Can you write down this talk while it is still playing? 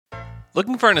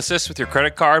Looking for an assist with your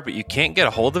credit card, but you can't get a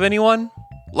hold of anyone?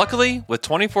 Luckily, with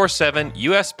 24/7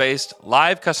 US-based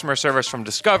live customer service from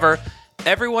Discover,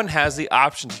 everyone has the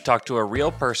option to talk to a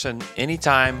real person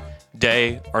anytime,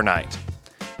 day or night.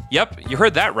 Yep, you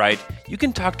heard that right. You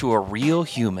can talk to a real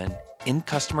human in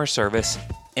customer service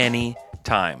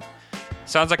anytime.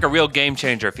 Sounds like a real game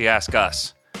changer if you ask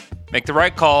us. Make the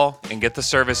right call and get the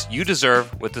service you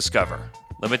deserve with Discover.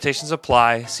 Limitations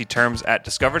apply. See terms at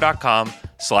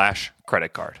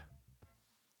discover.com/creditcard.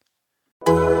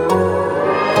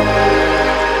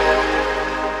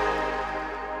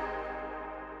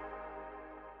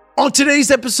 On today's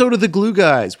episode of The Glue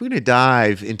Guys, we're going to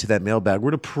dive into that mailbag.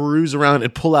 We're going to peruse around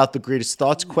and pull out the greatest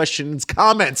thoughts, questions,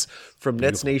 comments from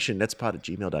Nets Nation,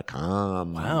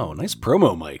 netspod@gmail.com. Wow, nice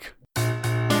promo, Mike.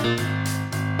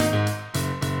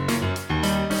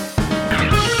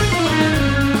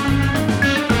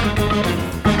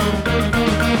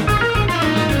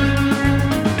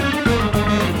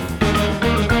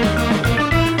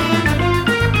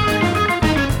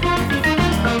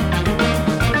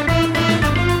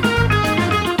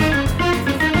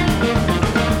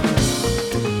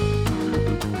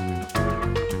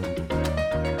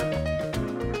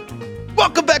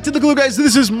 Welcome back to The Glue Guys.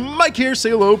 This is Mike here. Say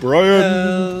hello, Brian.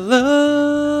 Hello.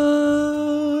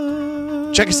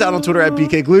 Check us out on Twitter at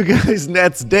BKGlueGuys,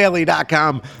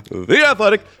 netsdaily.com, The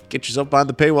Athletic. Get yourself behind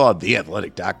the paywall at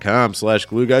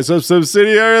theathletic.com/glueguys.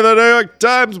 Subsidiary of the New York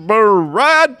Times,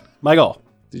 Brian. Michael.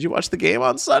 Did you watch the game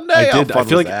on Sunday? I did. How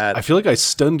fun was I that? feel like I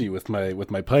stunned you with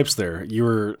my pipes there. You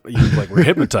were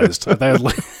hypnotized. I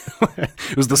thought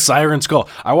it was the siren's call.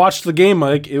 I watched the game,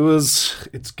 Mike.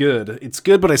 It's good. It's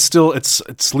good, but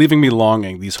it's leaving me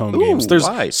longing, these home games. There's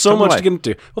so much to get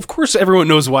into. Of course everyone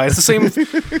knows why. It's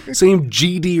the same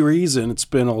GD reason it's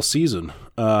been all season.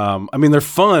 I mean, they're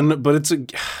fun, but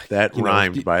that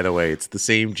rhymed, by the way. It's the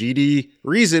same GD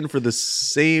reason for the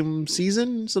same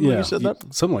season. You said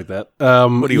that? Something like that.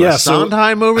 What are you,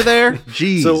 Sondheim over there?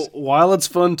 Jeez. So while it's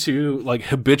fun to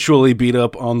habitually beat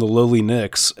up on the lowly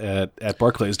Knicks at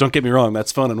Barclays, don't get me wrong,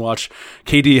 that's fun, and watch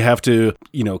KD have to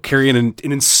carry an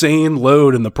insane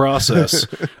load in the process.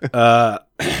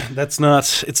 It's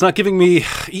not giving me,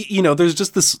 there's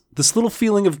just this little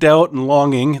feeling of doubt and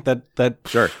longing that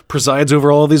sure presides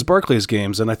over all of these Barclays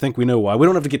games, and I think we know why. We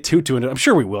don't have to get too into it. I'm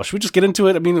sure we will. Should we just get into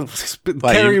it? I mean,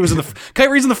 Kyrie's in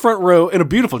the front row in a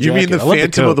beautiful jacket. You mean the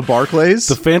Phantom of the Barclays?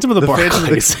 The Phantom of the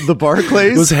Barclays. The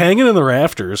Barclays was hanging in the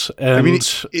rafters. And I mean,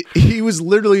 he was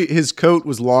literally, his coat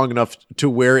was long enough to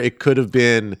where it could have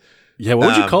been. Yeah, what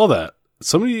would you call that?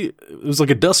 It was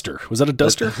like a duster. Was that a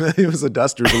duster? It was a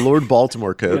duster, the Lord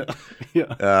Baltimore coat.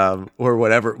 Yeah. Or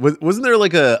whatever. Wasn't there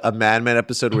like a Mad Men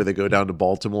episode where they go down to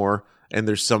Baltimore and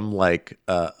there's some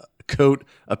coat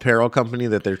apparel company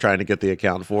that they're trying to get the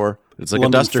account for? It's like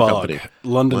London a duster Fog. company.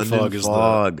 London Fog is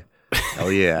Fog.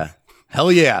 Hell yeah.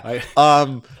 Hell yeah.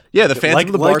 Yeah, the Phantom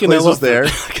of the Barclays was there.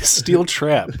 Like a steel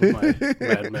trap. My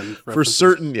Mad Men for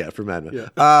certain, for Mad Men. Yeah.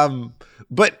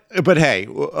 But hey,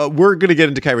 we're going to get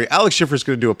into Kyrie. Alex Schiffer's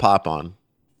going to do a pop on.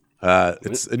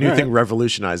 It's a new thing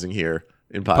revolutionizing here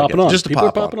in podcast. Popping on. Just a People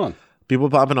pop are popping on. People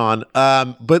popping on.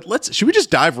 But should we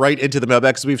just dive right into the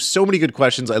mailbag? Because we have so many good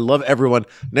questions. I love everyone.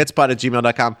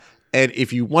 netspod@gmail.com. And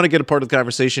if you want to get a part of the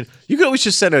conversation, you can always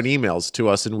just send out emails to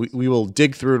us and we will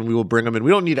dig through and we will bring them in.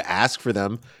 We don't need to ask for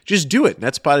them. Just do it.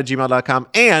 netspod@gmail.com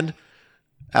and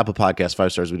Apple Podcast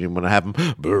 5 stars. We didn't want to have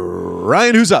them.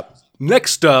 Brian, who's up?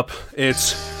 Next up,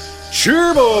 it's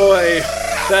Cheer Boy.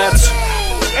 That's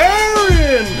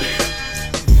Aaron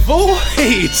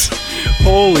Voigt.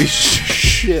 Holy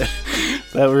shit.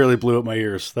 That really blew up my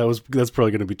ears. That's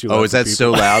probably going to be too loud. Oh, is that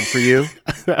so loud for you?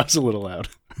 That was a little loud.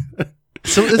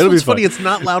 So this was funny. It's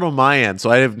not loud on my end, so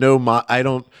I have I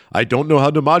don't know how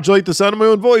to modulate the sound of my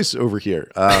own voice over here.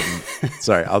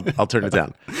 Sorry, I'll turn it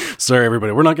down. Sorry,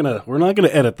 everybody. We're not gonna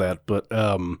edit that, but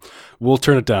we'll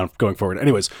turn it down going forward.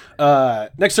 Anyways,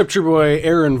 next up, True Boy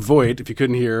Aaron Voigt. If you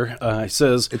couldn't hear, he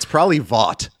says it's probably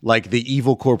Vought, like the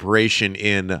evil corporation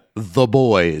in The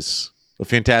Boys, a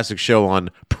fantastic show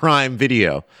on Prime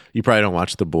Video. You probably don't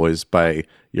watch The Boys by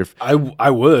your. I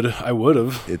would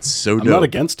have. It's so dope. I'm not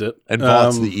against it. And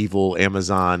Vaught's the evil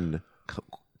Amazon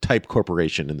type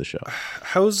corporation in the show.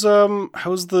 How's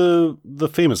the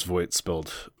famous Voigt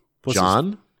spelled? What's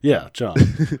John? Yeah, John.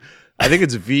 I think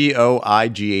it's Voight. All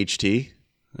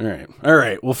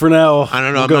right. Well, for now, I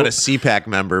don't know. I'm not a CPAC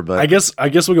member, but I guess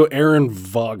we'll go Aaron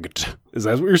Vogt. Is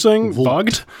that what you're saying?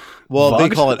 Vogt? Well, Vogt? they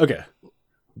call it. Okay.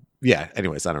 Yeah.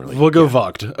 Anyways, I don't really. We'll go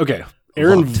Vogt. Okay.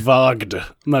 Aaron Vogt. I'm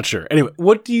not sure. Anyway,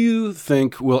 what do you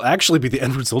think will actually be the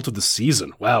end result of the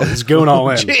season? Wow, he's going all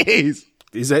in. Jeez.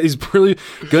 He's really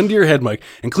gun to your head, Mike,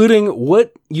 including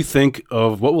what you think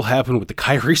of what will happen with the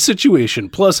Kyrie situation.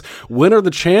 Plus, when are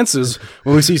the chances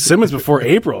when we see Simmons before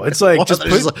April? It's like, just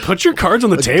put your cards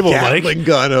on the table, Mike. Gatling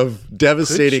gun of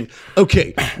devastating.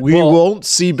 Okay, we won't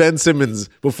see Ben Simmons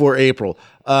before April.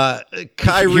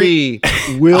 Kyrie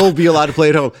will be allowed to play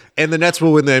at home, and the Nets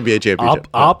will win the NBA championship.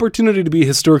 Opportunity to be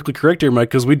historically correct here, Mike,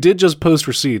 because we did just post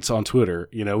receipts on Twitter.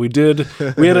 You know, we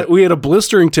had a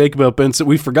blistering take about Ben.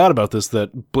 We forgot about this, that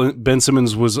Ben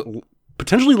Simmons was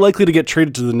potentially likely to get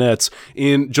traded to the Nets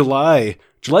in July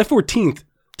 14th,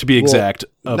 to be exact.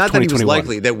 Of not that he was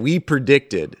likely, that we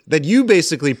predicted, that you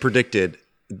basically predicted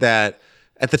that.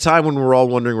 At the time when we were all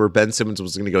wondering where Ben Simmons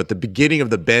was going to go, at the beginning of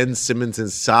the Ben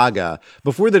Simmons saga,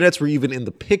 before the Nets were even in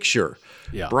the picture,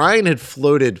 Brian had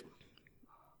floated.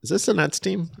 Is this a Nets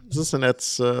team? Is this a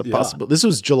Nets possible? This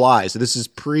was July, so this is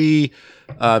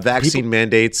pre-vaccine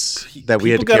mandates that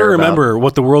we had to care about. People got to remember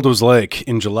what the world was like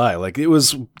in July. Like,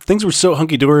 things were so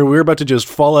hunky-dory. We were about to just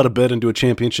fall out of bed and do a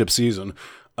championship season.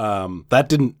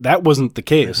 That wasn't the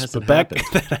case, but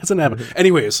that hasn't happened.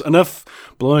 Anyways, enough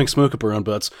blowing smoke up our own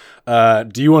butts.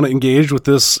 Do you want to engage with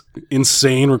this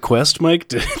insane request,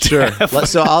 Mike? Sure.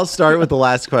 So I'll start with the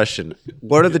last question.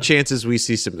 What are the chances we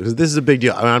see some, because this is a big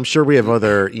deal. I mean, I'm sure we have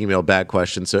other email bag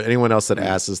questions. So anyone else that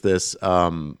asks us this,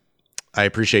 I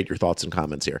appreciate your thoughts and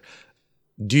comments here.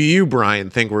 Do you, Brian,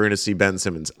 think we're going to see Ben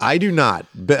Simmons? I do not.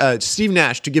 Steve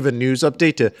Nash, to give a news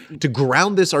update, to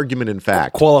ground this argument in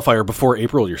fact. Qualifier before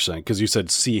April, you're saying, because you said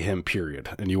see him, period,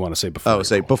 and you want to say before April.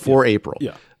 Say before April.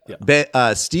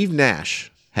 Yeah. Steve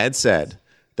Nash had said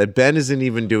that Ben isn't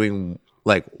even doing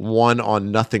like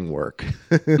one-on-nothing work.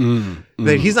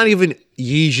 That he's not even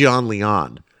Yi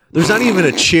Jianlian. There's not even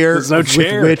a chair with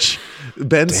which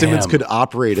Ben Simmons could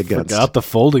operate against. Forgot the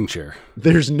folding chair.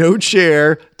 There's no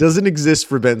chair, doesn't exist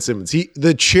for Ben Simmons.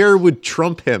 The chair would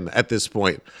trump him at this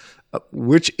point,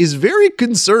 which is very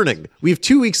concerning. We have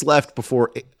 2 weeks left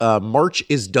before March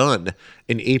is done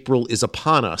and April is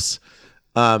upon us.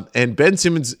 And Ben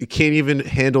Simmons can't even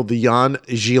handle the Jan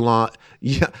Jianlian.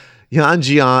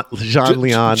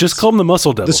 Just call him the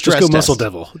muscle devil. Just go muscle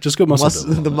devil. Just go muscle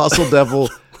devil. The muscle devil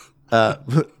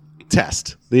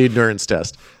test, the endurance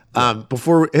test. And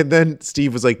then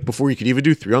Steve was like, before you could even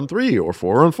do 3-on-3 or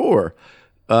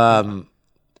 4-on-4.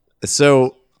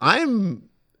 So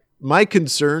my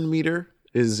concern meter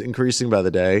is increasing by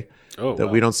the day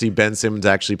we don't see Ben Simmons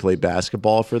actually play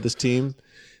basketball for this team.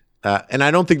 And I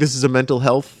don't think this is a mental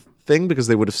health thing, because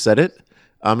they would have said it.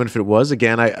 And if it was,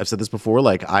 again, I've said this before,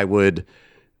 like I would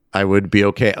be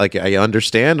okay. Like, I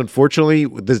understand. Unfortunately,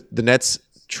 the Nets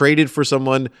traded for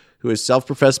someone who has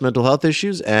self-professed mental health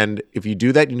issues, and if you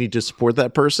do that, you need to support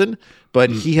that person. But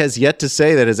he has yet to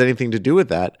say that has anything to do with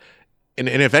that. And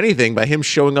if anything, by him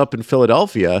showing up in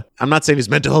Philadelphia, I'm not saying his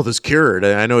mental health is cured.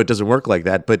 I know it doesn't work like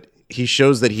that, but he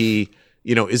shows that he,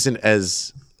 isn't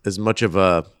as much of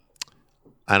a,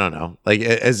 I don't know, like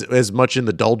as much in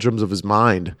the doldrums of his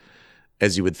mind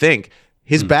as you would think.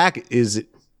 His back it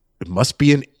must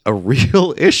be a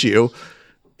real issue,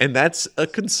 and that's a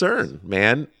concern,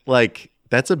 man. Like,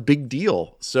 that's a big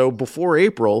deal. So before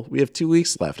April, we have 2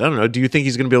 weeks left. I don't know. Do you think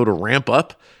he's going to be able to ramp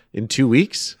up in 2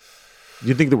 weeks? Do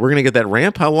you think that we're going to get that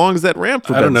ramp? How long is that ramp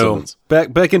for Ben Simmons? I don't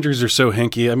know. Back injuries are so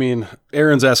hinky. I mean,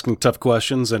 Aaron's asking tough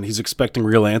questions, and he's expecting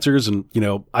real answers, and,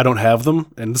 I don't have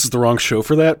them, and this is the wrong show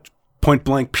for that. Point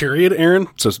blank, period, Aaron.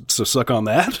 So suck on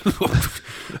that.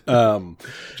 How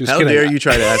dare you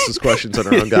try to ask us questions on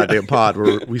our own goddamn pod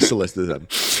where we solicited them?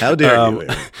 How dare you,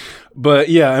 Aaron? But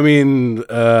yeah, I mean,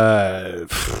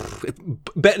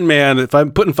 betting man, if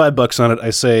I'm putting $5 on it, I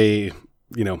say,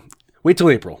 wait till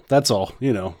April. That's all,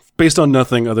 based on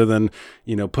nothing other than,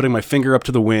 putting my finger up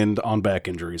to the wind on back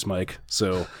injuries, Mike.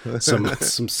 So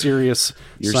some serious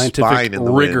scientific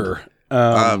rigor.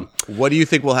 What do you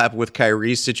think will happen with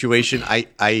Kyrie's situation?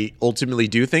 I ultimately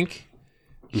do think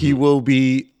he will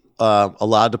be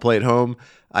allowed to play at home.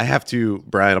 I have to,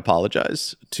 Brian,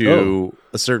 apologize to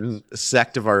a certain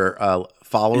sect of our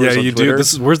followers on Twitter.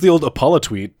 Do. Where's the old Apollo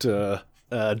tweet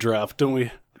draft? Don't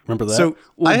we remember that? So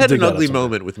I had an ugly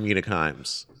moment with Mina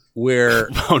Kimes where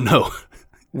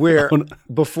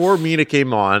before Mina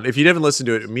came on, if you haven't listened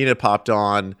to it, Mina popped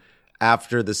on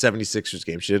after the 76ers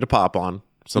game. She did a pop on,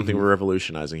 something we're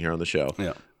revolutionizing here on the show.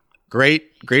 Yeah.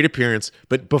 Great appearance.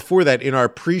 But before that, in our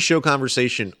pre-show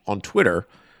conversation on Twitter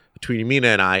between Mina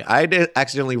and I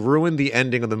accidentally ruined the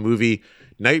ending of the movie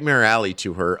Nightmare Alley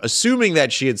to her, assuming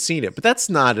that she had seen it. But that's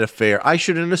not fair. I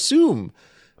shouldn't assume.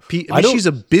 She's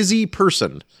a busy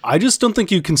person. I just don't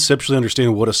think you conceptually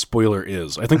understand what a spoiler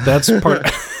is. I think that's part.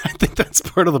 I think that's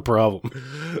part of the problem.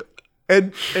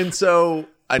 And so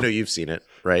I know you've seen it,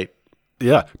 right?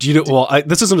 Yeah. Do you know? Well,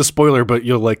 this isn't a spoiler, but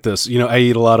you'll like this. I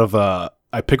eat a lot of.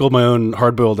 I pickle my own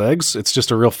hard-boiled eggs. It's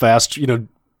just a real fast,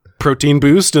 protein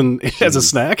boost and as a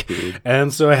snack.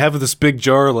 And so I have this big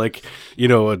jar, like, a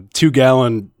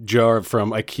 2-gallon jar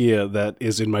from IKEA that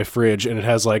is in my fridge, and it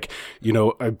has a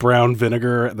brown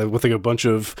vinegar with a bunch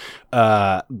of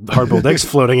hard-boiled eggs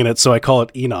floating in it. So I call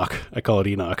it Enoch.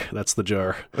 That's the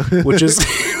jar, which is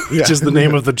which is the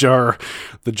name of the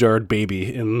jarred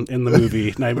baby in the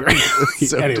movie Nightmare.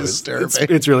 So Anyways,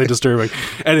 disturbing. It's really disturbing.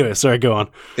 Anyway, sorry, go on.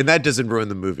 And that doesn't ruin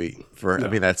the movie.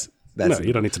 That's No,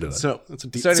 you don't need to do that. So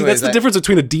See, anyways, that's the difference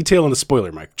between a detail and a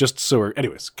spoiler, Mike. Just so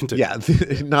anyways, continue. Yeah,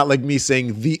 not like me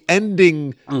saying the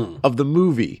ending of the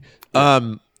movie.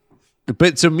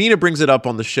 But so Mina brings it up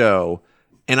on the show,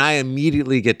 and I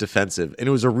immediately get defensive, and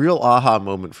it was a real aha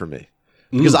moment for me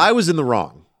because I was in the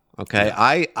wrong. Okay,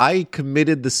 yeah. I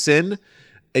committed the sin,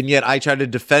 and yet I tried to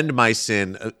defend my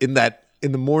sin in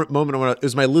the moment when it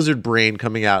was my lizard brain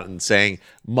coming out and saying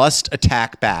must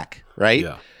attack back, right?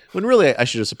 Yeah. When really I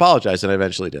should just apologize, and I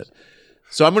eventually did.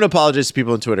 So I'm going to apologize to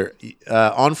people on Twitter.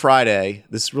 On Friday,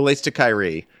 this relates to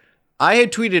Kyrie. I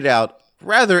had tweeted out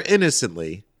rather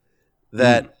innocently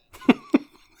that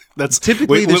that's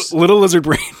typically little lizard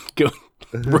brain go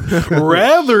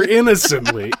rather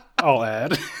innocently. I'll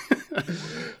add.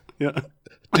 Yeah.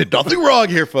 Did nothing wrong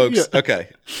here, folks. Yeah. Okay.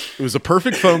 It was a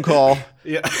perfect phone call.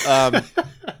 Yeah. I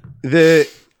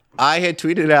had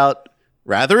tweeted out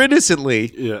rather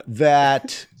innocently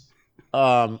that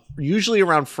usually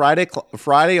around Friday at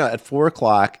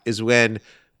 4:00 is when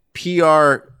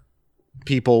PR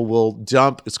people will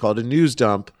dump. It's called a news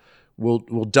dump.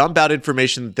 Will dump out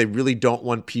information that they really don't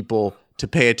want people to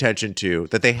pay attention to,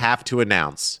 that they have to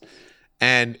announce.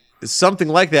 And something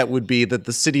like that would be that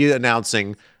the city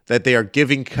announcing that they are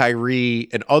giving Kyrie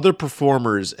and other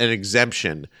performers an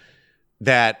exemption,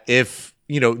 that if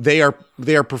they are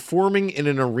performing in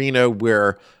an arena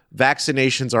where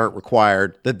vaccinations aren't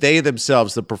required, that they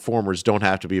themselves, the performers, don't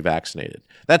have to be vaccinated.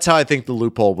 That's how I think the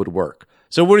loophole would work.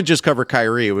 So it wouldn't just cover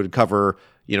Kyrie; it would cover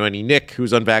any Nick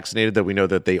who's unvaccinated, that we know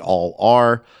that they all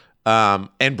are,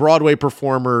 and Broadway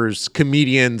performers,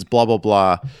 comedians, blah blah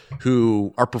blah,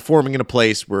 who are performing in a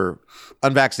place where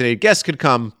unvaccinated guests could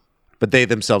come, but they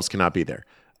themselves cannot be there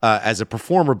as a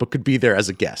performer, but could be there as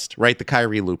a guest. Right, the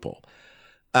Kyrie loophole.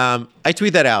 I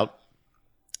tweet that out.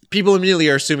 People immediately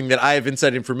are assuming that I have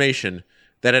inside information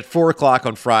that at 4:00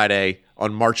 on Friday,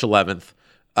 on March 11th,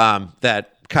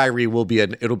 that Kyrie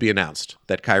it'll be announced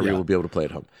that Kyrie will be able to play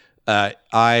at home.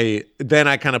 I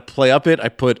kind of play up it. I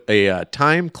put a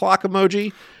time clock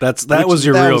emoji. That was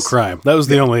your real crime. That was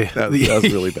the only. That was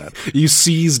really bad. You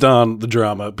seized on the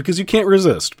drama because you can't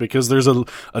resist, because there's a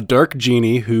dark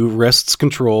genie who wrests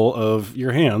control of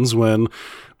your hands when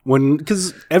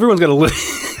because everyone's got a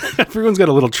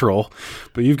little troll,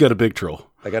 but you've got a big troll.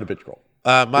 I got a big troll.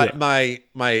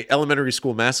 My elementary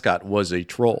school mascot was a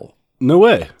troll. No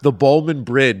way. The Bowman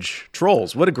Bridge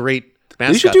Trolls. What a great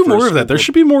mascot. They should do more of that. There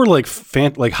should be more like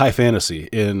high fantasy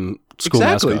in school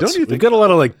mascots. Don't you think? We've got a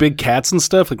lot of like big cats and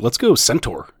stuff. Like, let's go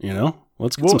centaur.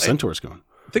 Let's get some centaurs going.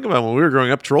 Think about when we were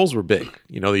growing up, trolls were big.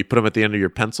 You put them at the end of your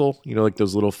pencil. Like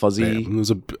those little fuzzy.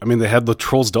 Man, they had the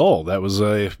Trolls doll. That was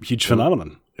a huge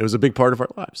phenomenon. It was a big part of our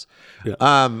lives.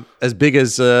 Yeah. As big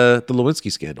as the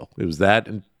Lewinsky scandal. It was that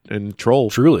and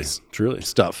troll. Truly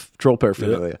stuff. Troll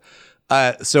paraphernalia.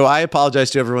 Yeah. So I apologize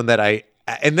to everyone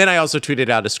and then I also tweeted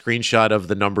out a screenshot of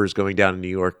the numbers going down in New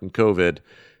York and COVID.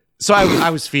 So I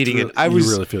was feeding it.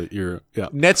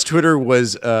 Net's Twitter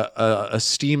was a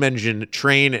steam engine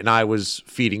train, and I was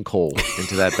feeding coal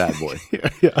into that bad boy.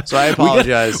 Yeah. So I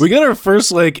apologize. We got our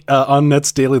first on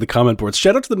Nets Daily, the comment boards.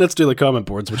 Shout out to the Nets Daily comment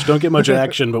boards, which don't get much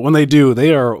action, but when they do,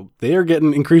 they are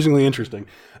getting increasingly interesting.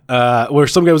 Where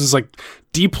some guy was just like,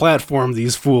 deplatform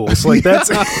these fools. Like that's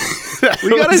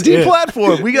we got to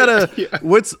deplatform. We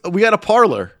got a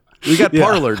parlor. We got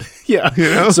parlored.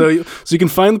 Yeah. So you can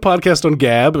find the podcast on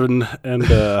Gab and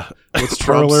what's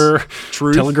Parlor,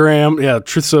 Truth? Telegram,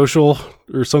 Truth Social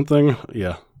or something.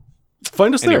 Yeah.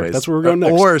 Find us there. That's where we're going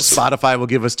next. Or Spotify will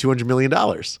give us $200 million.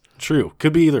 True.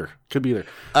 Could be either.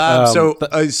 So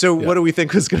what do we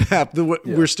think is going to happen?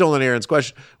 We're still on Aaron's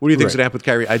question. What do you think is going to happen with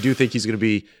Kyrie? I do think he's going to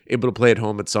be able to play at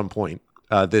home at some point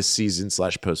this season /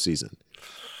 postseason.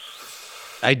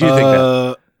 I do think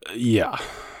that. Yeah.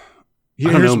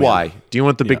 Here's why. Do you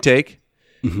want the big take?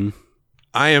 Mm-hmm.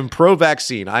 I am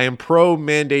pro-vaccine. I am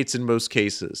pro-mandates in most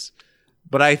cases.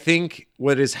 But I think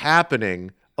what is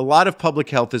happening, a lot of public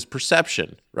health is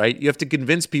perception, right? You have to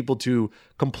convince people to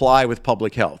comply with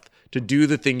public health, to do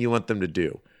the thing you want them to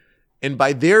do. And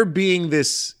by there being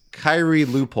this Kyrie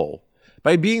loophole,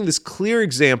 by being this clear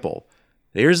example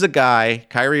Here's a guy,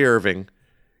 Kyrie Irving.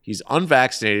 He's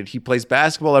unvaccinated. He plays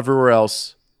basketball everywhere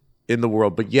else in the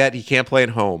world, but yet he can't play at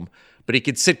home. But he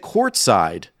could sit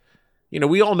courtside. You know,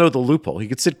 we all know the loophole. He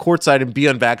could sit courtside and be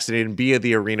unvaccinated and be in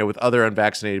the arena with other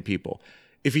unvaccinated people.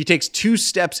 If he takes 2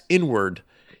 steps inward,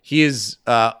 he is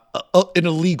an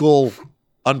illegal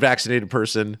unvaccinated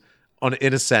person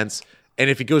in a sense. And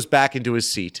if he goes back into his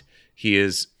seat, he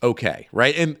is okay,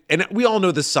 right? And we all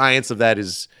know the science of that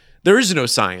is there is no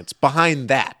science behind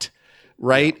that,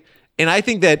 right? Yeah. And I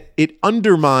think that it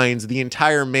undermines the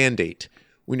entire mandate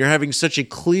when you're having such a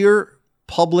clear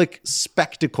public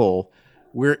spectacle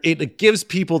where it gives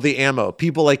people the ammo.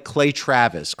 People like Clay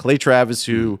Travis,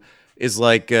 who is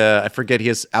like, I forget, he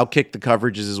has Outkick the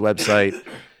Coverage is his website.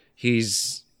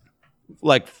 He's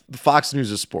like Fox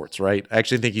News of sports, right? I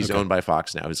actually think he's owned by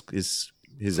Fox now,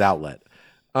 his outlet.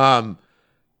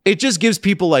 It just gives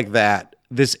people like that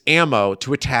this ammo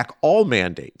to attack all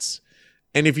mandates.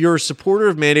 And if you're a supporter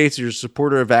of mandates, you're a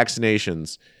supporter of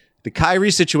vaccinations, the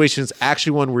Kyrie situation is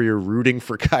actually one where you're rooting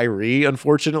for Kyrie,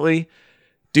 unfortunately.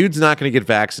 Dude's not going to get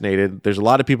vaccinated. There's a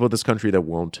lot of people in this country that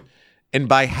won't. And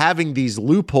by having these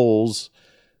loopholes,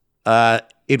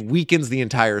 it weakens the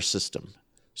entire system.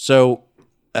 So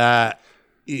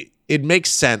it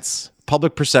makes sense,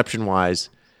 public perception-wise,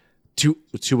 to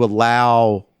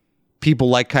allow people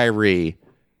like Kyrie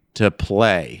to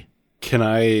play. Can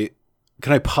I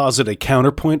posit a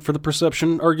counterpoint for the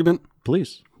perception argument?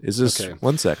 Please. Is this okay?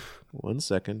 1 sec? 1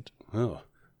 second. Oh,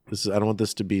 I don't want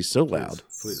this to be so loud.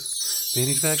 Please.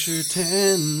 Manufacture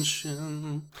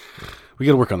tension. We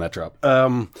got to work on that drop.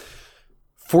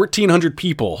 1,400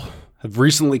 people have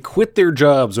recently quit their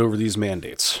jobs over these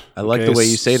mandates. I like the way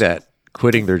you say that.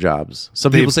 Quitting their jobs.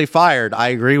 Some people say fired. I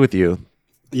agree with you.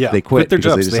 Yeah, they quit their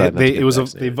jobs.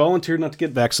 They volunteered not to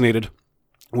get vaccinated,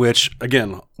 which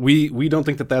again, we don't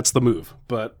think that that's the move.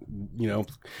 But you know,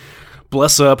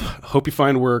 bless up. Hope you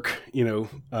find work. You know,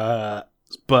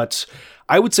 but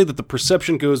I would say that the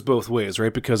perception goes both ways,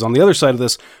 right? Because on the other side of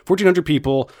this, 1,400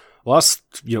 people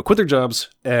quit their jobs,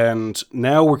 and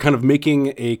now we're kind of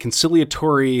making a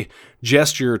conciliatory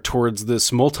gesture towards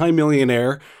this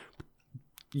multimillionaire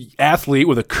athlete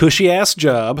with a cushy ass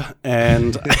job,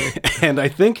 and and I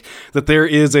think that there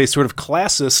is a sort of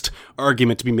classist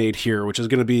argument to be made here, which is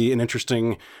going to be an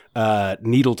interesting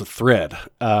needle to thread,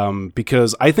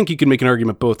 because I think you can make an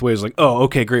argument both ways. Like, oh,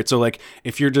 okay, great. So like,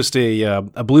 if you're just a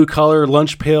blue collar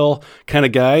lunch pail kind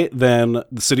of guy, then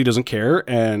the city doesn't care,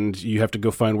 and you have to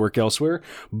go find work elsewhere.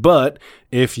 But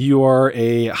if you are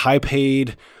a high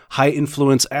paid, high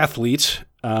influence athlete,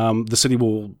 the city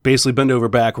will basically bend over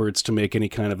backwards to make any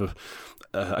kind of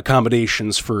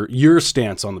accommodations for your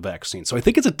stance on the vaccine. So I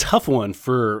think it's a tough one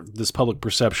for this public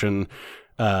perception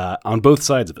on both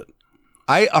sides of it.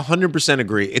 I 100%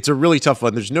 agree. It's a really tough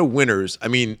one. There's no winners. I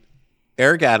mean,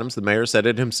 Eric Adams, the mayor, said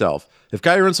it himself. If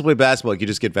Kyrie wants to play basketball, you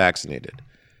just get vaccinated.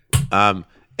 And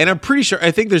I'm pretty sure,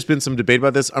 I think there's been some debate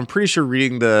about this. I'm pretty sure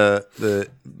reading the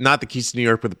not the Keys to New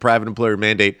York, but the private employer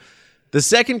mandate, the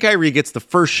second Kyrie gets the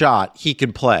first shot, he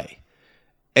can play.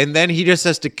 And then he just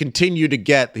has to continue to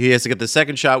get the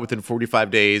second shot within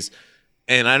 45 days.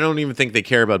 And I don't even think they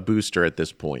care about booster at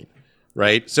this point,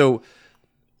 right? So,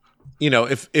 you know,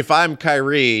 if I'm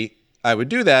Kyrie, I would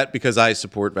do that because I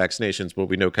support vaccinations, but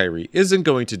we know Kyrie isn't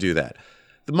going to do that.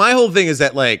 My whole thing is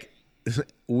that, like,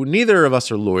 neither of us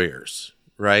are lawyers,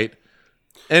 right?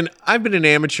 And I've been an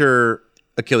amateur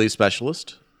Achilles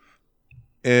specialist.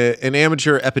 An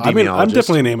amateur epidemiologist. I mean, I'm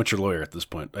definitely an amateur lawyer at this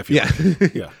point, I feel. Yeah.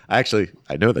 Yeah. I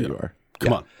know that you are.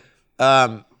 Come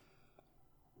on.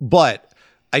 But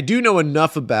I do know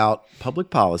enough about public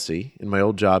policy in my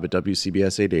old job at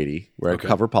WCBS 880, where I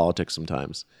cover politics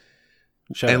sometimes,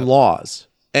 and laws.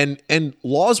 And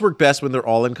laws work best when they're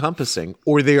all encompassing,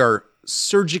 or they are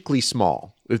surgically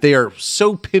small. If they are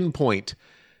so pinpoint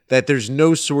that there's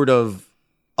no sort of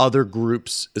other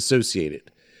groups associated.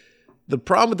 The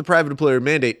problem with the private employer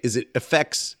mandate is it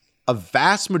affects a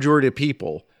vast majority of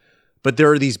people, but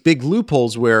there are these big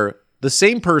loopholes where the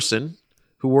same person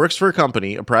who works for a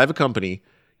company, a private company,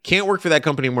 can't work for that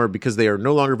company anymore because they are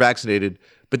no longer vaccinated,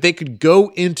 but they could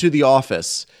go into the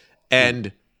office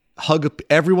and hug up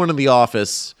everyone in the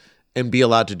office and be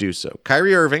allowed to do so.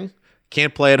 Kyrie Irving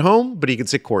can't play at home, but he can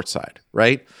sit courtside,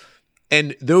 right?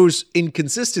 And those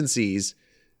inconsistencies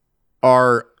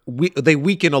they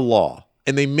weaken a law.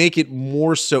 And they make it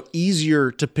more so easier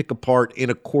to pick apart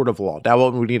in a court of law. Now,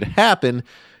 what would need to happen,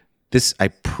 I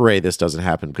pray this doesn't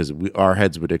happen because our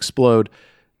heads would explode,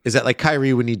 is that like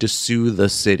Kyrie would need to sue the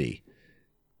city.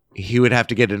 He would have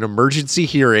to get an emergency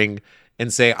hearing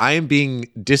and say, I am being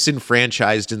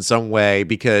disenfranchised in some way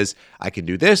because I can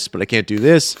do this, but I can't do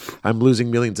this. I'm losing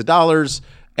millions of dollars.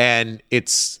 And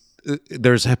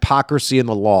there's hypocrisy in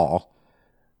the law.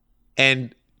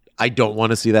 And I don't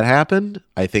want to see that happen.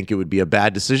 I think it would be a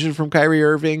bad decision from Kyrie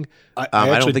Irving. I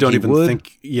actually don't even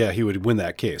think he would win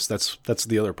that case. That's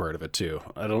the other part of it too.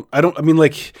 I mean,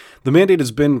 like, the mandate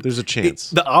has been, there's a chance.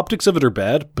 The optics of it are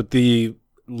bad, but the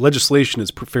legislation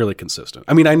is fairly consistent.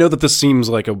 I mean, I know that this seems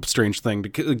like a strange thing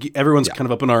because everyone's kind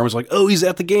of up in arms like, oh, he's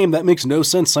at the game. That makes no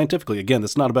sense scientifically. Again,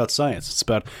 that's not about science. It's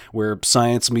about where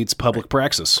science meets public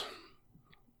praxis.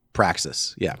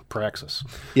 Praxis. Yeah. Praxis.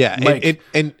 Yeah.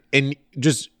 And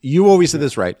just, you always said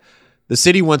this right. The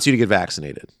city wants you to get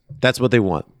vaccinated. That's what they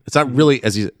want. It's not really,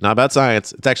 not about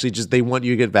science. It's actually just they want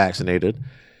you to get vaccinated.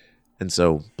 And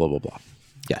so, blah, blah, blah.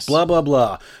 Yes. Blah, blah,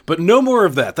 blah. But no more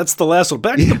of that. That's the last one.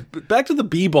 Back to the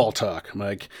B-ball talk,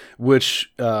 Mike,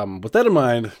 which, with that in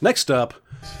mind, next up,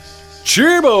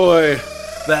 cheer boy.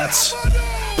 That's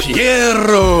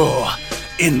Piero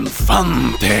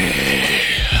Infante.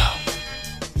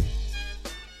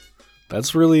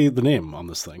 That's really the name on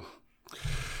this thing.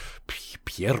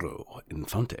 Piero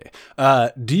Infante.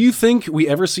 Do you think we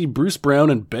ever see Bruce Brown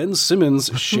and Ben Simmons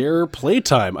share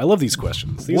playtime? I love these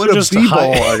questions. These what are a just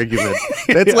b-ball argument.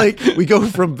 That's like, we go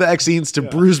from vaccines to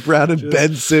Bruce Brown and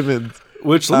Ben Simmons.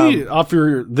 Which, let me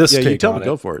offer this take you tell on me, it.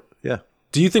 go for it. Yeah.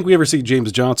 Do you think we ever see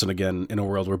James Johnson again in a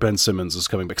world where Ben Simmons is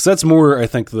coming back? Because that's more, I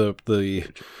think,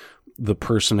 the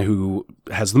person who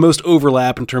has the most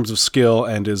overlap in terms of skill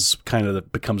and is kind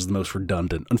of becomes the most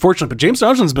redundant. Unfortunately, but James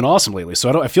Johnson's been awesome lately,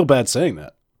 so I feel bad saying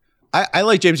that. I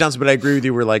like James Johnson, but I agree with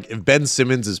you. Where, like, if Ben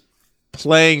Simmons is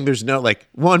playing, there's no, like,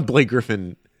 Blake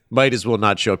Griffin might as well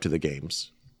not show up to the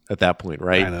games at that point,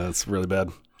 right? I know, it's really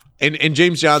bad. And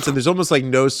James Johnson, there's almost like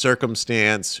no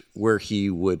circumstance where he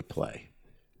would play.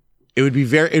 It'd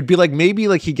be like maybe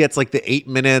like he gets like the 8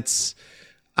 minutes.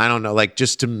 I don't know, like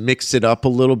just to mix it up a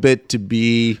little bit to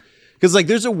be, because like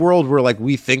there's a world where like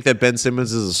we think that Ben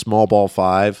Simmons is a small ball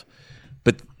five,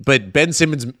 but Ben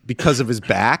Simmons, because of his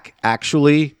back,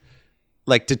 actually,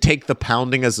 like to take the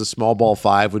pounding as a small ball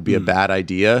five would be a bad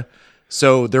idea.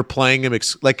 So they're playing him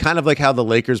like kind of like how the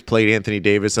Lakers played Anthony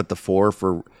Davis at the 4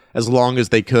 for as long as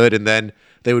they could, and then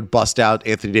they would bust out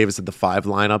Anthony Davis at the 5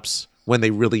 lineups when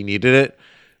they really needed it.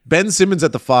 Ben Simmons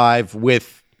at the 5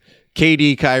 with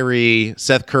KD, Kyrie,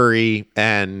 Seth Curry,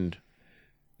 and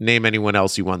name anyone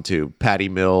else you want to, Patty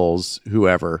Mills,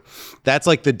 whoever. That's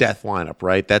like the death lineup,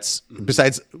 right? That's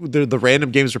besides the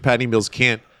random games where Patty Mills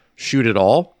can't shoot at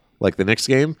all, like the Knicks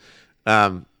game.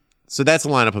 So that's a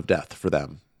lineup of death for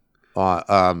them.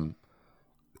 Can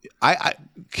I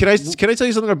tell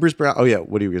you something about Bruce Brown? Oh yeah,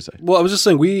 what are you gonna say? Well, I was just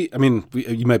saying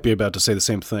you might be about to say the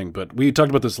same thing, but we talked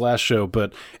about this last show.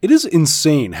 But it is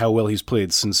insane how well he's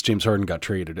played since James Harden got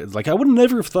traded. It's like I would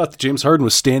never have thought that James Harden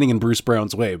was standing in Bruce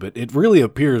Brown's way, but it really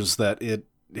appears that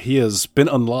he has been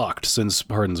unlocked since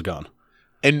Harden's gone.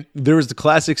 And there was the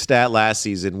classic stat last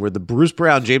season where the Bruce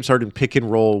Brown James Harden pick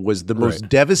and roll was the most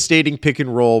devastating pick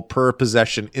and roll per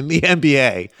possession in the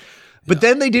NBA. But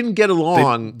then they didn't get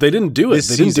along. They didn't do it.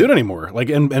 They didn't do it anymore. Like,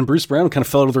 and Bruce Brown kind of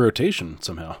fell out of the rotation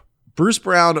somehow. Bruce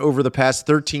Brown over the past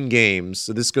 13 games.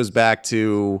 So this goes back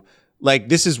to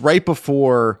this is right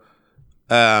before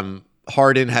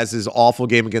Harden has his awful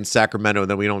game against Sacramento, and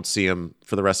then we don't see him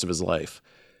for the rest of his life.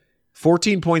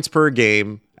 14 points per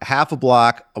game, a half a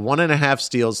block, 1.5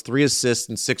 steals, 3 assists,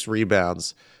 and 6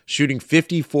 rebounds, shooting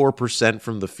 54%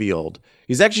 from the field.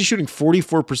 He's actually shooting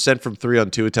 44% from 3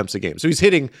 on 2 attempts a game. So he's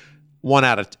hitting 1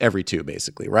 out of every 2,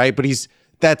 basically, right? But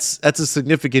that's a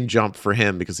significant jump for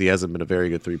him because he hasn't been a very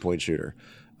good 3-point shooter.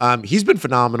 He's been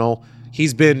phenomenal.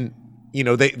 He's been,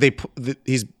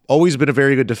 he's always been a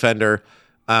very good defender.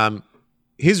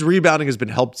 His rebounding has been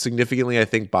helped significantly, I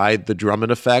think, by the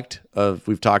Drummond effect of,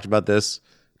 we've talked about this,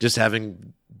 just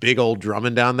having big old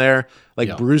Drummond down there.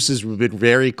 Bruce has been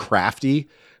very crafty.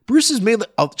 Bruce has made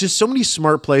just so many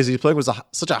smart plays. He's playing with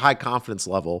such a high confidence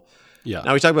level. Yeah.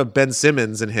 Now we talk about Ben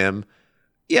Simmons and him.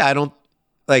 Yeah, I don't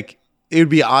it would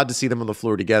be odd to see them on the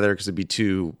floor together because it'd be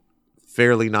two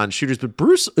fairly non-shooters. But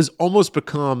Bruce has almost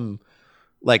become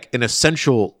like an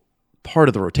essential part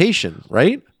of the rotation,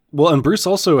 right? Well, and Bruce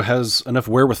also has enough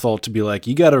wherewithal to be like,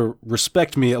 you got to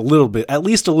respect me a little bit, at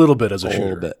least a little bit as a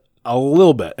shooter. A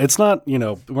little bit. It's not, we're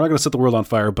not going to set the world on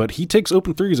fire, but he takes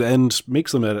open threes and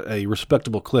makes them at a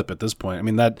respectable clip at this point. I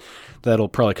mean, that'll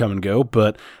probably come and go,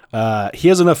 but he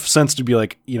has enough sense to be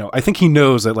like, I think he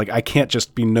knows that I can't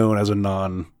just be known as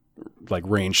a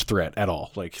range threat at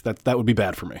all. That would be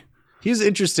bad for me. He's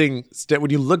interesting when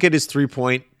you look at his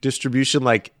 3-point distribution.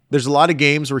 There's a lot of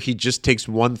games where he just takes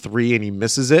 1 3 and he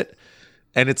misses it.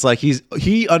 And it's like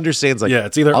he understands, like, Yeah,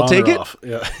 it's either I'll on take or it, off.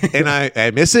 Yeah. and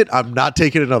I miss it. I'm not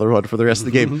taking another one for the rest of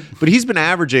the game. But he's been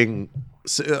averaging,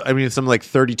 something like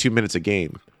 32 minutes a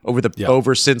game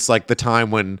over since like the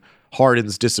time when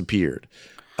Harden's disappeared.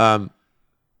 I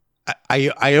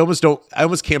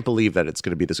almost can't believe that it's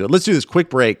going to be this good. Let's do this quick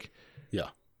break. Yeah.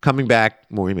 Coming back,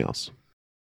 more emails.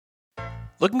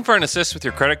 Looking for an assist with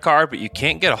your credit card, but you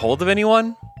can't get a hold of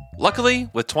anyone? Luckily,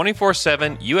 with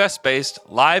 24/7 US-based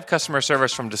live customer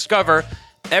service from Discover,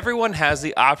 everyone has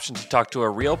the option to talk to a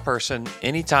real person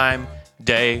anytime,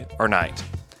 day or night.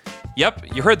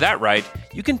 Yep, you heard that right.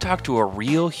 You can talk to a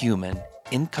real human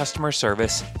in customer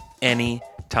service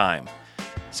anytime.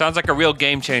 Sounds like a real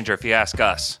game changer if you ask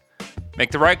us.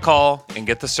 Make the right call and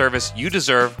get the service you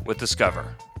deserve with Discover.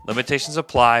 Limitations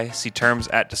apply. See terms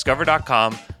at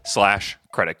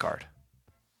discover.com/creditcard.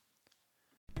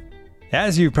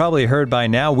 As you've probably heard by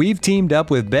now, we've teamed up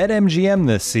with BetMGM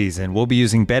this season. We'll be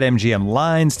using BetMGM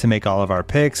lines to make all of our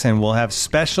picks, and we'll have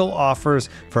special offers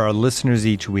for our listeners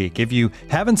each week. If you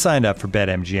haven't signed up for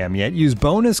BetMGM yet, use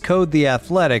bonus code The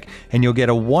Athletic, and you'll get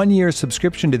a 1-year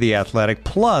subscription to The Athletic,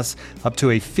 plus up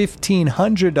to a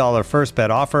 $1,500 first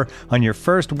bet offer on your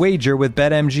first wager with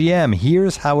BetMGM.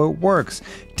 Here's how it works.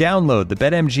 Download the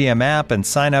BetMGM app and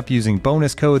sign up using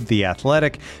bonus code The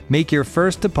Athletic. Make your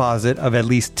first deposit of at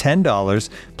least $10.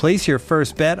 Place your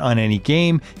first bet on any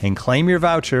game and claim your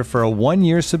voucher for a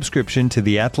 1-year subscription to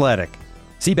The Athletic.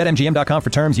 See BetMGM.com for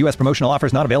terms. U.S. promotional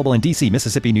offers not available in D.C.,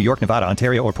 Mississippi, New York, Nevada,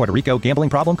 Ontario, or Puerto Rico. Gambling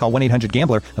problem? Call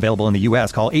 1-800-GAMBLER. Available in the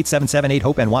U.S. Call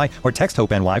 877-8-HOPE-NY or text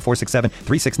HOPE-NY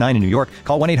 467-369 in New York.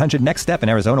 Call 1-800-NEXT-STEP in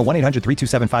Arizona.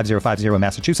 1-800-327-5050 in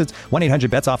Massachusetts.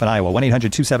 1-800-BETS-OFF in Iowa.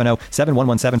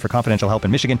 1-800-270-7117 for confidential help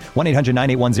in Michigan.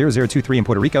 1-800-981-0023 in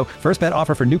Puerto Rico. First bet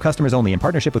offer for new customers only in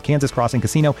partnership with Kansas Crossing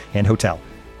Casino and Hotel.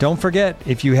 Don't forget,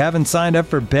 if you haven't signed up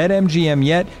for BetMGM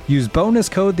yet, use bonus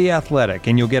code The Athletic,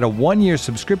 and you'll get a 1-year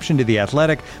subscription to The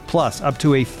Athletic, plus up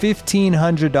to a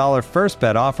 $1,500 first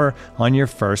bet offer on your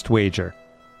first wager.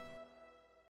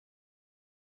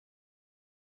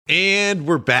 And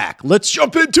we're back. Let's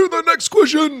jump into the next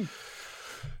question.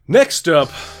 Next up,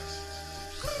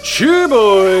 cheer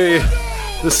boy.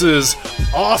 This is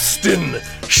Austin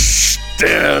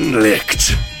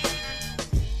Sternlicht.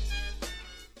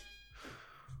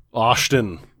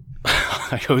 Austin.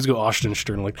 I always go Austin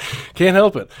Sternlicht. Can't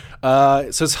help it.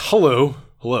 It says, hello.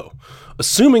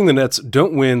 Assuming the Nets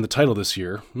don't win the title this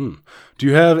year, do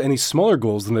you have any smaller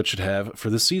goals the Nets should have for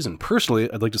this season? Personally,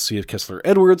 I'd like to see if Kessler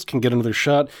Edwards can get another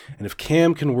shot and if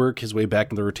Cam can work his way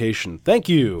back in the rotation. Thank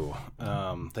you.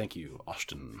 Thank you,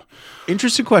 Austin.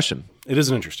 Interesting question. It is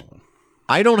an interesting one.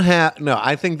 I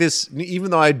think this,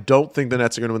 even though I don't think the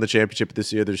Nets are going to win the championship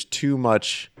this year, there's too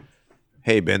much,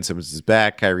 hey, Ben Simmons is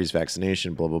back, Kyrie's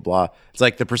vaccination, blah, blah, blah. It's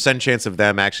like the percent chance of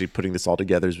them actually putting this all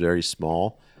together is very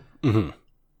small. Mm-hmm.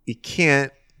 You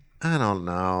can't, I don't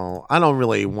know. I don't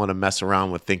really want to mess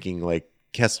around with thinking like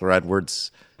Kessler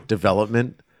Edwards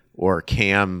development or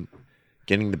Cam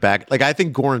getting the back. Like, I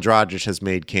think Goran Dragic has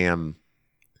made Cam,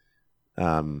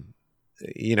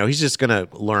 he's just going to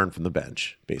learn from the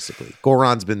bench, basically.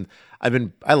 Goran's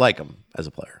I like him as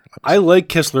a player. I like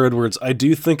Kessler Edwards. I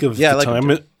do think of the like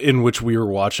time in which we were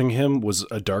watching him was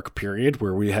a dark period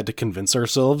where we had to convince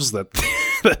ourselves that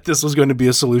that this was going to be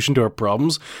a solution to our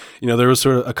problems. There was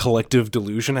sort of a collective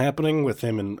delusion happening with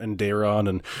him and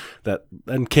Day'Ron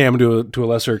and Cam to a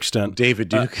lesser extent. David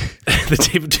Duke. The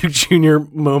David Duke Jr.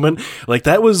 moment. Like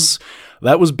that was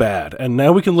bad. And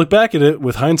now we can look back at it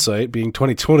with hindsight being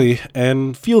 2020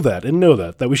 and feel that and know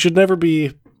that we should never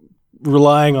be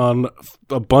relying on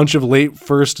a bunch of late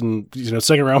first and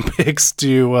second round picks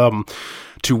to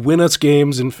win us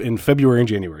games in February and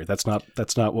January. That's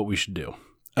not what we should do.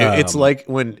 It's like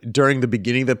when during the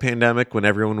beginning of the pandemic when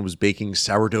everyone was baking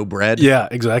sourdough bread. Yeah,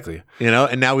 exactly.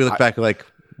 And now we look back like,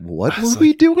 what were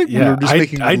we doing? Yeah, we were just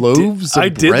making loaves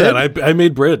of bread? I did that. I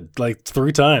made bread like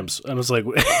 3 times. And I was like,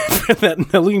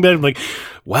 looking back, I'm like,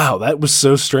 wow, that was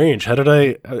so strange. How did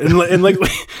I, and like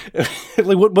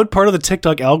what part of the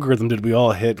TikTok algorithm did we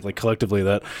all hit like collectively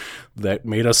that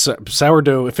made us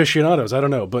sourdough aficionados? I don't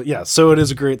know. But yeah, so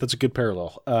that's a good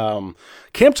parallel.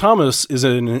 Cam Thomas is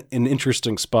in an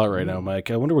interesting spot right now, Mike.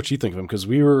 I wonder what you think of him because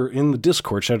we were in the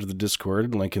Discord, shout out to the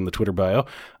Discord, link in the Twitter bio.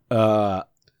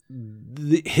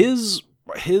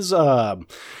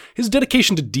 His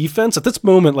dedication to defense at this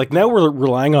moment, like now we're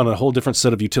relying on a whole different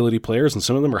set of utility players and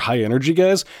some of them are high energy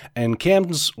guys, and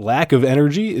Cam's lack of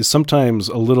energy is sometimes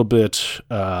a little bit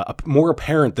more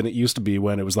apparent than it used to be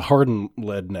when it was the Harden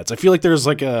led Nets. I feel like there's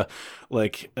like a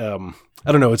like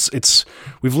I don't know. It's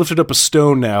we've lifted up a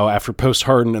stone now after post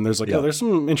Harden, and there's like there's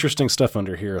some interesting stuff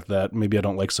under here that maybe I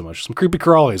don't like so much. Some creepy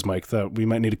crawlies, Mike, that we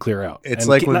might need to clear out. It's and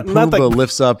like when Pumbaa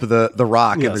lifts up the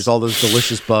rock and there's all those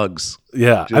delicious bugs.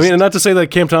 Yeah, I mean, not to say that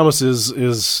Cam Thomas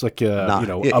is like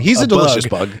he's a delicious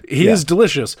bug. He is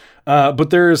delicious,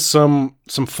 but there is some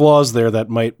flaws there that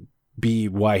might be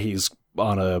why he's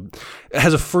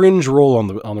has a fringe role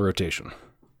on the rotation.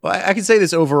 Well, I can say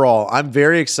this overall. I'm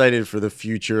very excited for the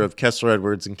future of Kessler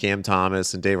Edwards and Cam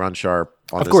Thomas and Day'Ron Sharpe.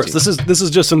 Of course, team. this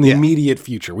is just in the immediate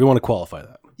future. We want to qualify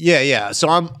that. Yeah. So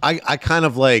I kind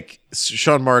of like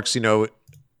Sean Marks.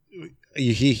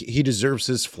 He deserves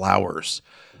his flowers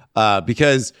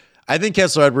because I think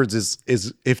Kessler Edwards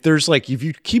is if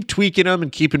you keep tweaking him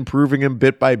and keep improving him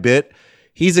bit by bit,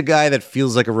 he's a guy that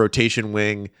feels like a rotation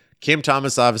wing. Cam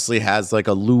Thomas obviously has like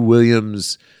a Lou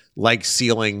Williams like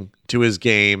ceiling to his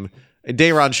game. And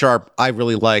Day'Ron Sharpe, I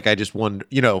really like. I just wonder,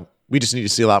 we just need to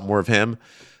see a lot more of him.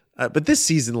 But this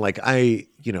season, they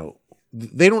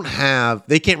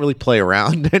can't really play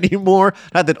around anymore.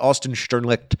 Not that Austin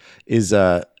Sternlicht is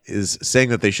saying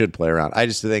that they should play around. I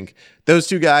just think those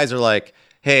two guys are like,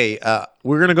 hey,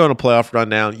 we're going to go on a playoff run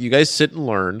now. You guys sit and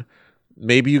learn.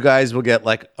 Maybe you guys will get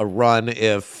like a run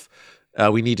if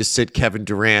we need to sit Kevin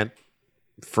Durant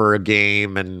for a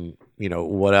game and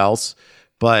what else,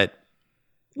 but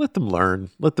let them learn,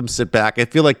 let them sit back. I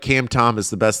feel like Cam Thomas,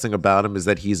 the best thing about him is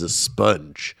that he's a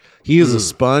sponge. He is a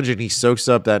sponge and he soaks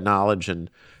up that knowledge.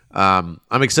 And I'm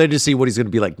excited to see what he's going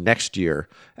to be like next year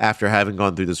after having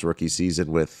gone through this rookie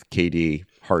season with KD,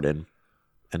 Harden,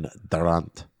 and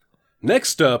Durant.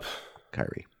 Next up,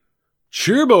 Kyrie.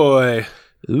 Cheer boy.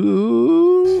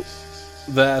 Ooh.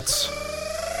 That's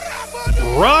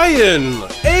Ryan,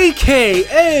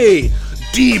 a.k.a.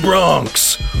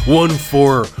 D-Bronx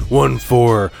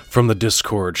 1414 from the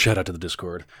Discord. Shout out to the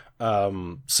Discord.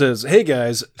 Says, hey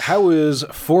guys, how is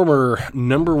former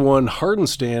number one Harden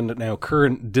stand, now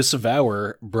current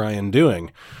disavower Brian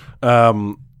doing?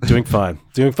 Doing fine.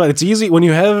 Doing fine. It's easy when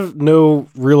you have no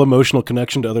real emotional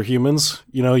connection to other humans.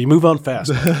 You move on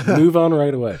fast. Move on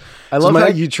right away. I love how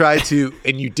you tried to,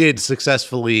 and you did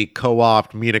successfully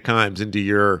co-opt Mina Kimes into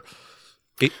your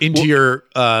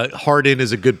Harden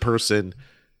is a good person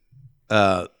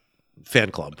fan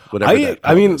club. Whatever.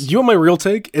 I mean, you want my real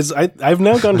take? Is I've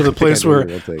now gotten to the place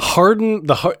where Harden,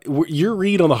 your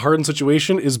read on the Harden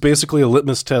situation is basically a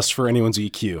litmus test for anyone's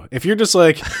EQ. If you're just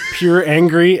like pure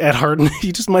angry at Harden,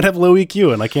 you just might have low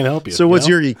EQ, and I can't help you. So what's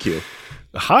your EQ?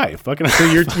 High, fucking. So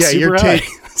your take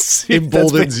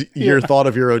emboldens your thought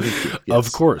of your own EQ. Yes.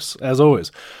 Of course, as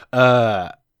always.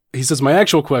 He says, my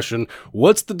actual question,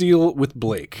 what's the deal with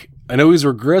Blake? I know he's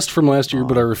regressed from last year,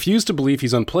 but I refuse to believe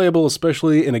he's unplayable,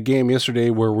 especially in a game yesterday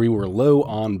where we were low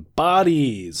on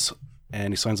bodies.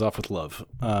 And he signs off with love.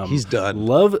 He's done.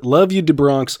 Love you,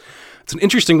 DeBronx. It's an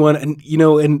interesting one. And,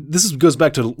 and this goes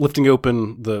back to lifting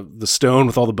open the stone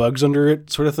with all the bugs under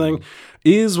it sort of thing.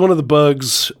 Is one of the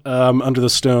bugs under the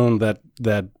stone that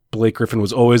Blake Griffin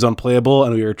was always unplayable,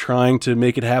 and we were trying to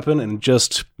make it happen, and it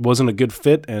just wasn't a good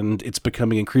fit, and it's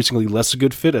becoming increasingly less a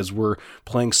good fit as we're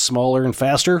playing smaller and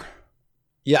faster.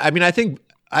 Yeah, I mean, I think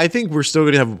we're still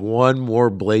going to have one more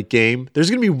Blake game. There's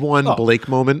going to be one Blake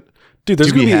moment, dude.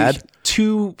 There's going to be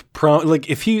two.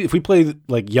 If we play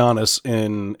like Giannis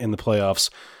in the playoffs,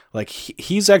 like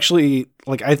he's actually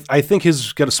like I think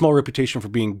he's got a small reputation for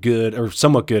being good or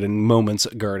somewhat good in moments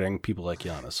guarding people like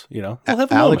Giannis.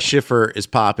 Alex Schiffer is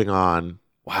popping on.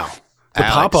 Wow,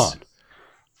 pop on.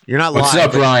 You're not lying. What's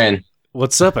up, Brian?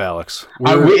 What's up, Alex?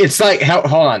 It's like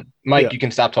hold on, Mike. You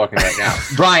can stop talking right now,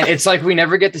 Brian. It's like we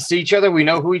never get to see each other. We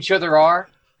know who each other are.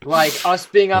 Like us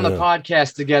being on the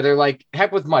podcast together. Like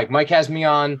heck with Mike. Mike has me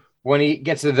on when he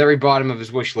gets to the very bottom of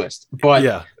his wish list. But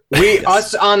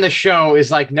us on the show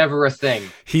is like never a thing.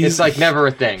 It's like never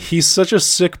a thing. He's such a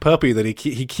sick puppy that he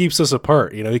keeps us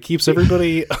apart. He keeps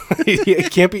everybody. he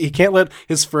can't let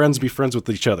his friends be friends with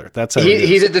each other. That's how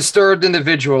he's a disturbed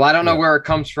individual. I don't know where it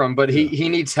comes from, but he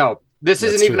needs help. This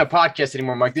isn't even a podcast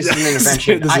anymore, Mike. This is an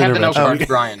intervention. I have the note cards,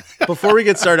 Brian. Before we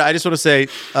get started, I just want to say,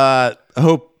 I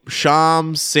hope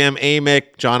Shams, Sam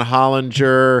Amick, John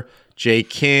Hollinger, Jay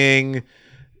King,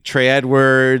 Trey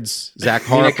Edwards, Zach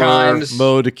Harper,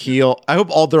 Mo DeKeel. I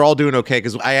hope they're all doing okay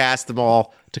because I asked them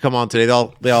all to come on today.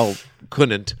 They all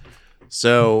couldn't.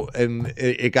 So, and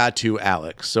it got to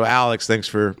Alex. So, Alex, thanks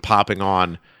for popping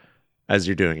on as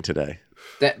you're doing today.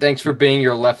 Thanks for being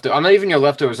your leftover. I'm not even your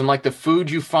leftovers. I'm like the food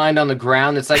you find on the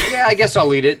ground. It's like, yeah, I guess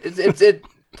I'll eat it. It's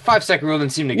 5-second rule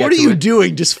didn't seem to get. What are you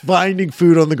doing? Just finding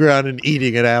food on the ground and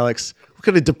eating it, Alex? What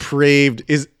kind of depraved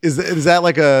is that?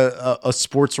 Like a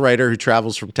sports writer who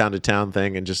travels from town to town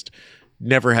thing and just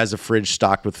never has a fridge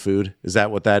stocked with food. Is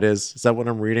that what that is? Is that what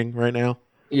I'm reading right now?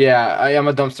 Yeah, I am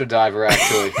a dumpster diver,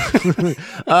 actually.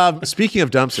 Speaking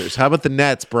of dumpsters, how about the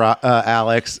Nets,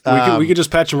 Alex? We could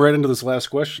just patch him right into this last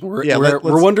question. Yeah,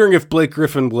 We're wondering if Blake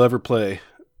Griffin will ever play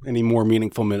any more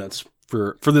meaningful minutes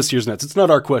for this year's Nets. It's not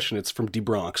our question. It's from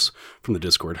D-Bronx from the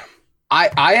Discord.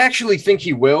 I actually think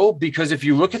he will, because if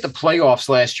you look at the playoffs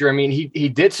last year, I mean, he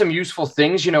did some useful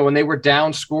things. You know, when they were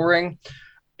down scoring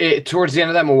towards the end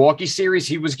of that Milwaukee series,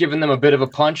 he was giving them a bit of a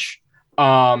punch.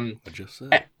 I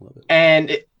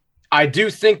do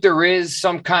think there is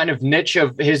some kind of niche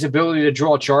of his ability to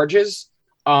draw charges.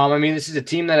 I mean, this is a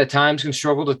team that at times can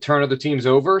struggle to turn other teams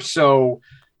over. So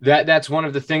that's one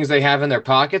of the things they have in their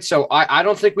pocket. So I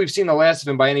don't think we've seen the last of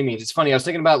him by any means. It's funny. I was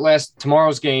thinking about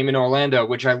tomorrow's game in Orlando,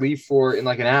 which I leave for in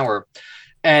like an hour.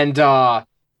 And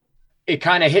it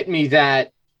kind of hit me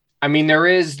that, I mean, there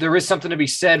is something to be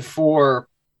said for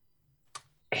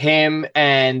him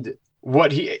and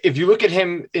if you look at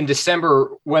him in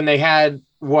December when they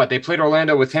played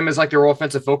Orlando with him as like their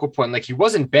offensive focal point, like he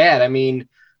wasn't bad. I mean,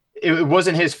 it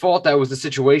wasn't his fault. That was the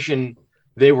situation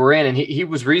they were in, and he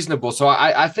was reasonable. So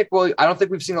I think, I don't think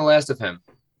we've seen the last of him.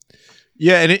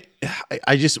 Yeah. And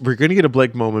we're going to get a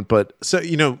Blake moment, but so,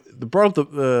 you know, brought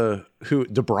up the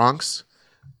Bronx,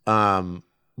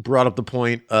 brought up the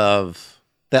point of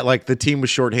that, like the team was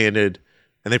shorthanded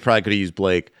and they probably could have used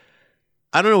Blake.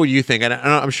 I don't know what you think.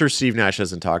 I'm sure Steve Nash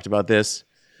hasn't talked about this,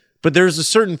 but there's a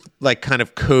certain like kind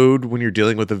of code when you're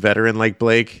dealing with a veteran like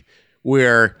Blake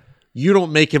where you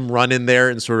don't make him run in there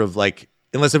and sort of like,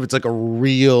 unless if it's like a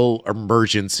real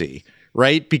emergency,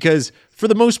 right? Because for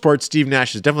the most part, Steve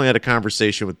Nash has definitely had a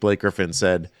conversation with Blake Griffin and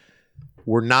said,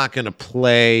 we're not going to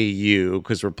play you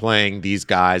because we're playing these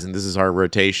guys and this is our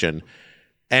rotation.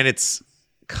 And it's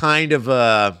kind of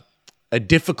a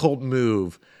difficult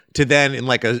move to then in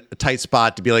like a tight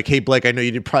spot to be like, hey, Blake, I know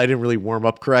you probably didn't really warm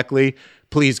up correctly.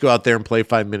 Please go out there and play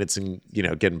 5 minutes and, you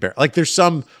know, get embarrassed. Like there's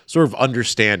some sort of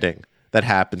understanding that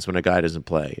happens when a guy doesn't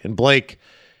play. And Blake,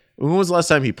 when was the last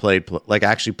time he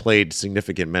actually played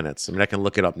significant minutes? I mean, I can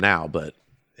look it up now, but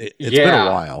it's been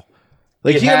a while.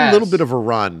 Like he had a little bit of a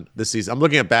run this season. I'm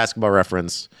looking at Basketball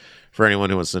Reference for anyone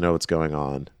who wants to know what's going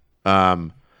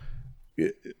on.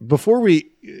 Before we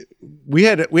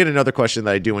had another question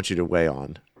that I do want you to weigh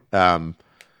on.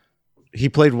 He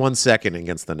played 1 second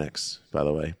against the Knicks, by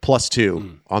the way,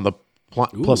 +2 on the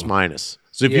plus minus.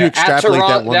 So if you extrapolate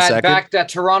that 1 second, that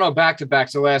Toronto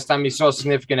back-to-back's the last time he saw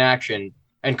significant action.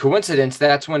 And coincidence,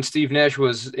 that's when Steve Nash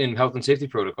was in health and safety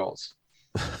protocols.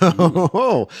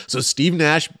 So Steve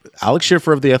Nash, Alex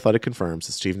Schiffer of The Athletic confirms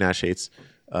that Steve Nash hates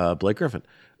Blake Griffin.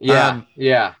 Yeah.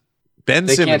 Ben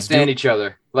they Simmons can't stand each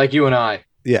other, like you and I.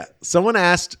 Yeah. Someone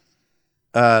asked,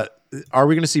 are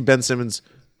we going to see Ben Simmons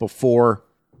before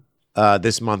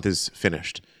this month is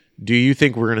finished? Do you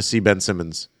think we're going to see Ben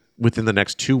Simmons within the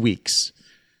next 2 weeks?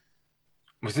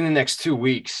 Within the next 2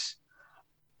 weeks?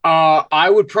 I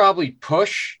would probably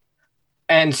push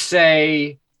and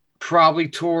say probably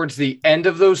towards the end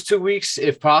of those 2 weeks,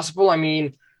 if possible. I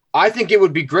mean, I think it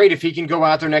would be great if he can go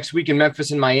out there next week in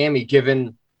Memphis and Miami,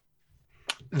 given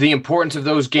the importance of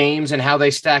those games and how they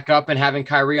stack up and having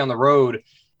Kyrie on the road.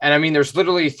 And I mean, there's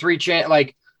literally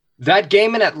like that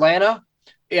game in Atlanta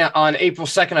on April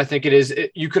 2nd, I think it is.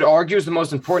 You could argue is the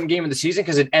most important game of the season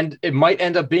because it might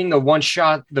end up being the one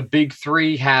shot the big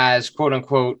three has, quote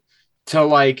unquote, to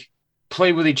like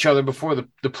play with each other before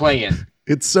the play-in.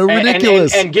 It's so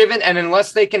ridiculous. And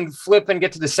unless they can flip and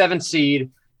get to the 7th seed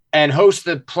and host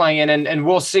the play-in, and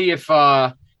we'll see if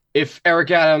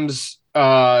Eric Adams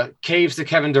caves to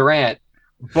Kevin Durant.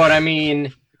 But I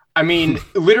mean,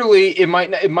 literally, it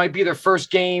might be their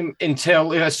first game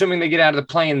until, assuming they get out of the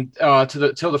play-in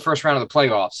till the first round of the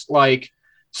playoffs. Like,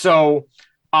 so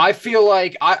I feel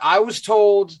like I was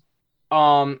told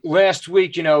last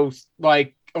week, you know,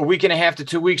 like a week and a half to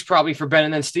 2 weeks probably for Ben.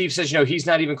 And then Steve says, you know, he's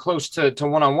not even close to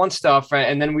one-on-one stuff.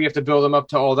 And then we have to build him up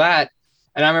to all that.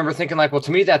 And I remember thinking like, well,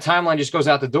 to me, that timeline just goes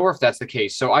out the door if that's the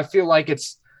case. So I feel like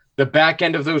it's the back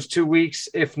end of those 2 weeks,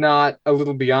 if not a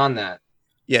little beyond that.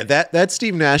 Yeah, that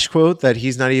Steve Nash quote that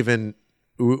he's not even,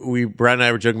 Brad and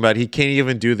I were joking about, he can't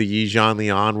even do the Yijan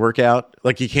Leon workout.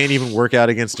 Like he can't even work out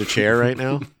against a chair right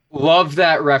now. Love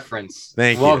that reference.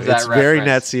 Thank you. It's very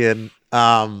Netsian.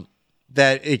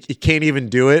 That it can't even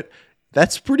do it.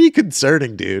 That's pretty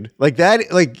concerning, dude. Like that,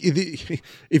 like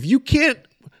if you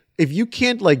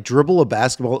can't like dribble a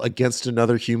basketball against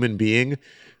another human being,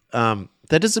 that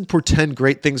doesn't portend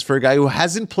great things for a guy who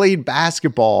hasn't played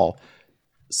basketball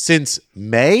since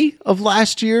May of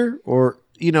last year, or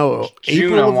June,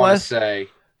 April of last. Say,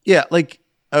 yeah, like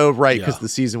right, because the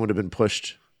season would have been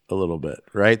pushed a little bit,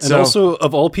 right? And also,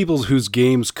 of all people whose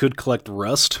games could collect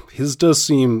rust, his does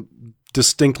seem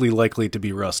distinctly likely to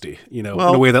be rusty, in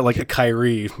a way that like a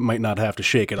Kyrie might not have to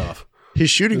shake it off. His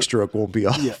shooting stroke won't be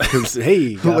off. Yeah.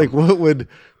 Hey, like what would,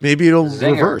 maybe it'll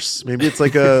Zinger. reverse. Maybe it's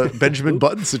like a Benjamin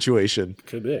Button situation.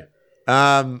 could be.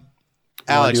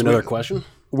 Alex, Do another question?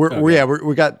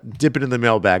 we got dipping in the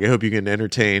mailbag. I hope you can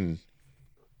entertain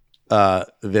our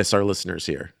listeners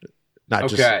here. Not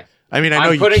just. Okay. I mean, I know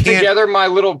I'm you putting can't. together my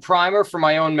little primer for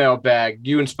my own mailbag.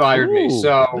 You inspired me. Ooh,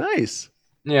 So, nice.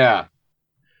 yeah.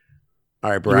 All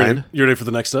right, Brian, You ready for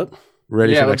the next up?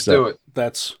 ready Yeah, for let's next do up? it.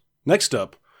 That's next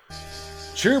up.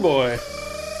 Cheer boy.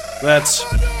 That's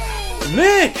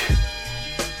Nick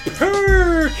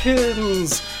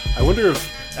Perkins. I wonder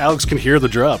if Alex can hear the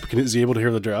drop. Is he able to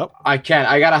hear the drop? I can.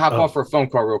 I got to hop off for a phone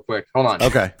call real quick. Hold on.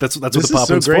 Okay, That's what this the pop is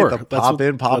so in's great. for. The That's pop what-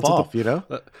 in, pop that's what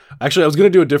off. Actually, I was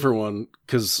going to do a different one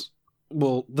because,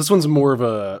 this one's more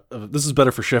of this is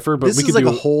better for Schiffer, but This we is could like do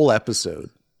a whole episode.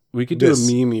 we could do this.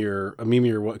 a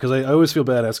memeier one because I always feel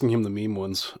bad asking him the meme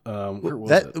ones. Where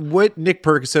was it? What Nick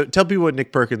Perkins? So tell people what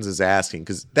Nick Perkins is asking,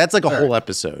 because that's like a whole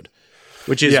episode.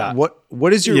 Which is Yeah.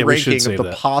 what is your Yeah, we should ranking of save the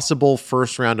that. possible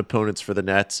first round opponents for the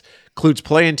Nets? Includes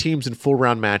playing teams and full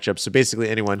round matchups. So basically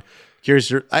anyone. Here's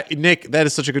your Nick. That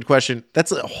is such a good question.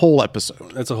 That's a whole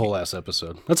episode. That's a whole ass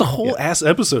episode. That's a whole ass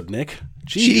episode, Nick.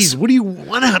 Jeez, what do you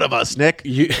want out of us, Nick?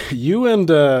 You and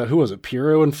who was it?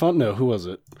 Piero and Fun? No, who was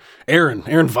it? Aaron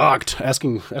Vogt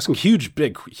asking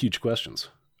huge questions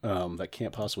that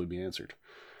can't possibly be answered.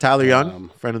 Tyler Young,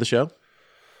 friend of the show.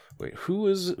 Wait,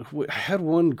 I had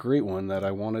one great one that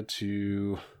I wanted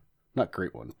to, not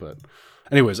great one, but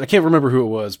anyways, I can't remember who it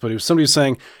was, but it was somebody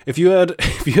saying if you had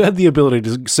the ability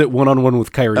to sit one on one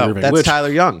with Kyrie Irving, That's Tyler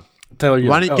Young. Tyler Young.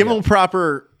 Why don't you give yeah. him a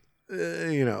proper,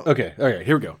 Okay,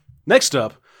 here we go. Next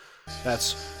up,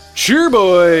 that's cheer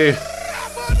boy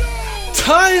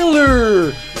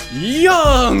Tyler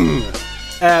Young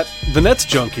at the Nets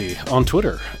Junkie on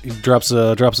Twitter. He drops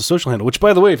a social handle. Which,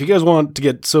 by the way, if you guys want to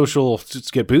get social,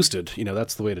 just get boosted,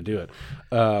 that's the way to do it.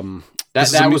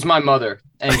 That was my mother.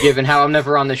 And given how I'm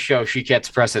never on this show, she gets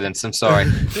precedence. I'm sorry.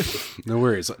 No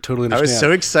worries, I totally I understand. was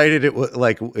so excited. It was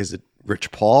like, is it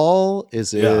Rich Paul?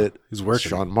 Is it he's working.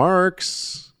 Sean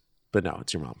Marks? But no,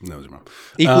 it's your mom. No, it's your mom.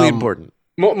 Equally important.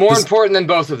 More important than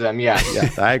both of them. Yeah. Yeah,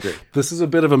 I agree. This is a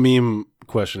bit of a meme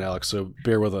question, Alex, so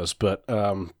bear with us, but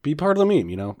be part of the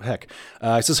meme, heck.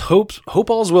 It says, hope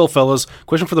all's well, fellas.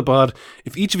 Question for the pod.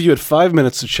 If each of you had 5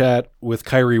 minutes to chat with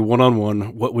Kyrie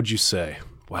one-on-one, what would you say?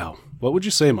 Wow. What would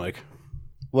you say, Mike?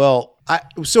 Well,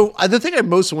 the thing I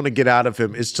most want to get out of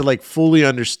him is to like fully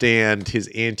understand his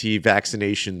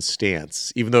anti-vaccination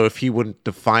stance, even though if he wouldn't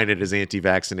define it as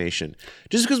anti-vaccination,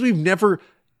 just because we've never,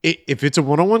 if it's a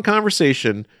one-on-one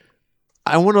conversation,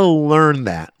 I want to learn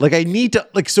that. Like I need to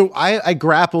I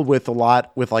grapple with a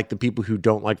lot with like the people who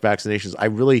don't like vaccinations. I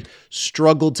really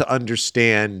struggled to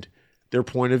understand their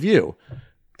point of view.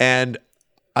 And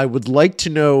I would like to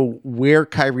know where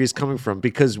Kyrie is coming from,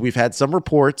 because we've had some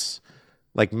reports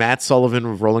like Matt Sullivan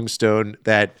of Rolling Stone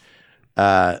that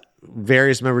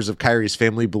various members of Kyrie's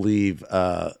family believe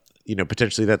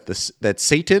potentially that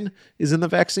Satan is in the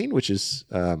vaccine, which is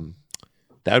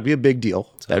that would be a big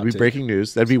deal. That'd be breaking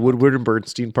news. That'd be Woodward and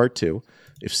Bernstein Part 2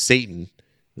 if Satan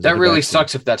is That in the really vaccine.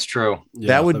 sucks if that's true. Yeah,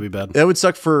 That would that'd be bad. That would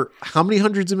suck for how many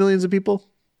hundreds of millions of people?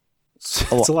 It's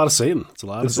a lot of Satan.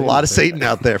 There's a lot of Satan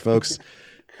out there, folks.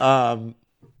 Kind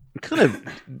of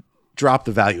drop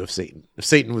the value of Satan. If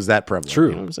Satan was that prevalent, True.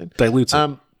 You know what I'm saying? Dilutes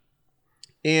it.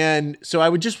 And so I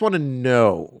would just want to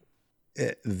know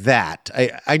that.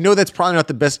 I know that's probably not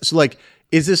the best. So like,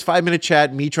 is this 5-minute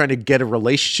chat me trying to get a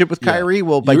relationship with Kyrie?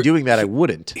 Well, by doing that, I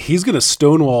wouldn't. He's gonna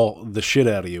stonewall the shit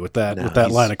out of you with that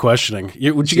line of questioning.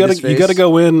 You see got his to face?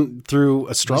 go in through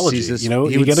astrology. He sees this- You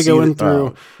he got would to see go in that-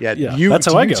 through. Yeah, that's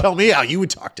how I go. Tell me how you would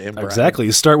talk to him. Brian. Exactly.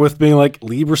 You start with being like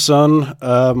Libra Sun,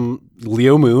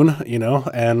 Leo Moon,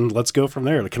 and let's go from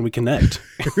there. Like, can we connect?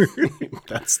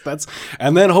 that's,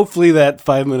 and then hopefully that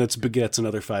 5 minutes begets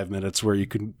another 5 minutes where you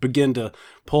can begin to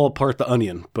pull apart the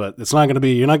onion. But it's not going to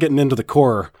be. You're not getting into the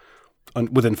core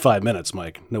within 5 minutes,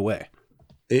 Mike. No way.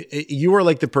 You are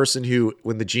like the person who,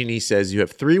 when the genie says you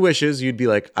have 3 wishes, you'd be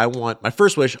like, I want my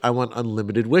first wish. I want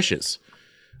unlimited wishes.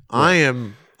 Right.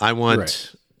 I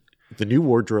want the new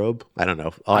wardrobe. I don't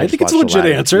know. I think it's a legit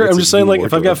answer. I'm just saying, like,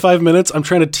 if I've got 5 minutes, I'm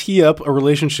trying to tee up a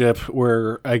relationship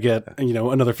where I get,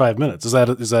 another 5 minutes. Is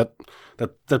that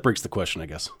breaks the question? I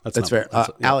guess That's fair.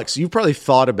 Alex, you've probably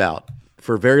thought about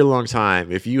for a very long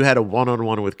time if you had a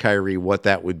one-on-one with Kyrie, what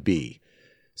that would be.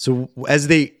 So,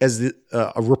 as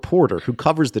a reporter who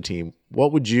covers the team,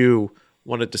 what would you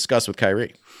want to discuss with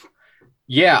Kyrie?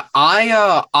 Yeah,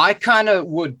 I kind of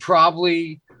would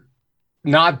probably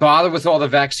not bother with all the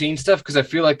vaccine stuff because I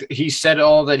feel like he said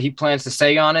all that he plans to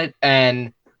say on it,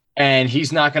 and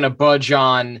he's not going to budge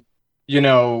on,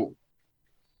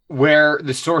 where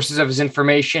the sources of his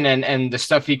information and the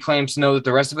stuff he claims to know that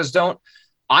the rest of us don't.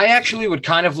 I actually would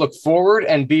kind of look forward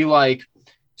and be like,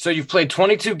 so you've played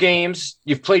 22 games,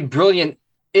 you've played brilliant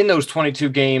in those 22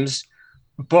 games,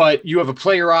 but you have a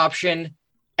player option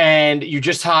and you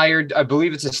just hired, I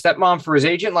believe it's a stepmom for his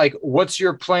agent. Like, what's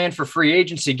your plan for free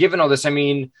agency given all this? I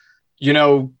mean,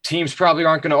 teams probably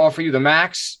aren't going to offer you the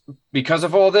max because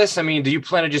of all this. I mean, do you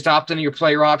plan to just opt into your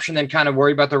player option, then kind of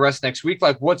worry about the rest next week?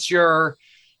 Like, what's your,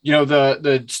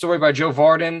 the story by Joe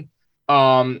Varden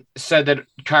said that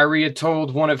Kyrie had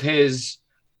told one of his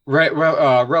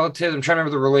relatives, I'm trying to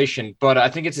remember the relation, but I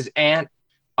think it's his aunt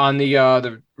on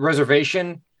the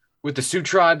reservation with the Sioux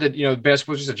tribe that,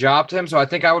 basketball was just a job to him. So I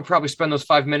think I would probably spend those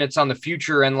 5 minutes on the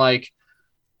future and like,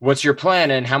 what's your plan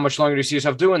and how much longer do you see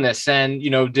yourself doing this? And,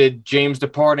 did James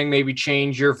departing maybe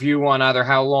change your view on either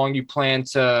how long you plan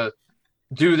to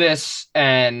do this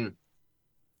and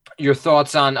your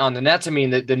thoughts on the Nets? I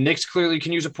mean, the Knicks clearly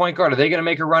can use a point guard. Are they going to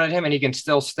make a run at him and he can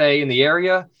still stay in the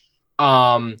area?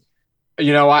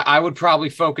 I would probably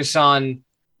focus on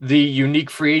the unique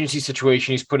free agency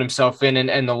situation he's put himself in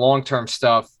and the long-term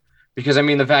stuff. Because I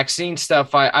mean, the vaccine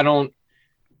stuff, I don't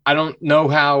know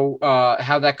how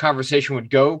that conversation would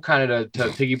go, kind of to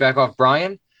piggyback off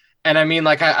Brian. And I mean,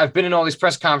 like I've been in all these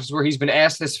press conferences where he's been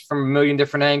asked this from a million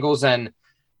different angles and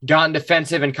gotten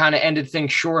defensive and kind of ended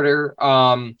things shorter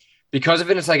because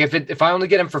of it. It's like if I only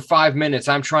get him for 5 minutes,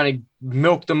 I'm trying to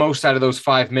milk the most out of those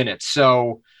 5 minutes.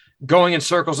 So going in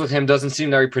circles with him doesn't seem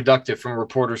very productive from a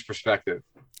reporter's perspective.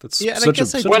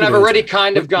 When I've already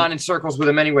kind of gone in circles with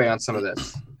him anyway on some of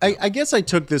this. I guess I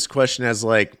took this question as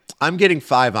like, I'm getting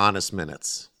 5 honest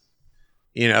minutes.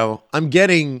 I'm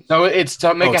getting. So it's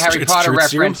to make a Harry Potter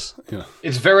reference. Yeah.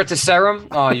 It's Veritaserum.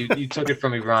 Oh, you took it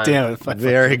from me, Brian. Damn it.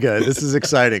 Very good. This is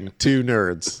exciting. 2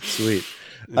 nerds. Sweet.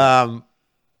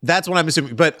 That's what I'm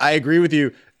assuming. But I agree with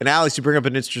you. And Alex, you bring up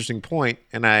an interesting point,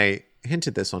 and I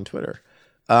hinted this on Twitter.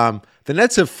 The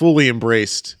Nets have fully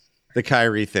embraced the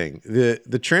Kyrie thing.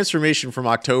 The transformation from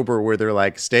October where they're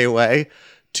like, stay away,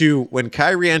 to when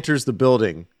Kyrie enters the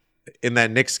building in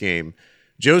that Knicks game,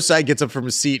 Joe Tsai gets up from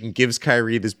his seat and gives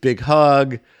Kyrie this big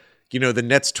hug. The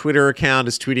Nets Twitter account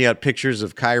is tweeting out pictures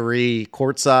of Kyrie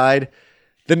courtside.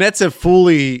 The Nets have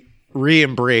fully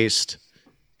re-embraced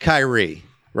Kyrie,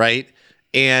 right?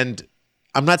 And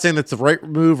I'm not saying that's the right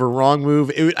move or wrong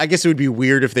move. I guess it would be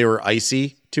weird if they were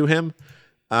icy to him.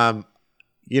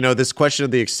 This question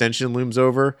of the extension looms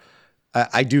over.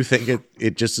 I do think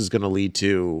it just is going to lead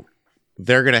to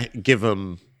they're going to give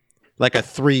him like a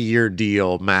 3-year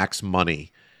deal, max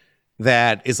money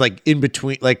that is like in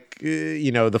between, like,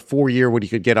 the 4-year what he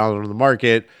could get on the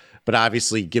market, but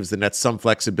obviously gives the Nets some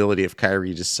flexibility if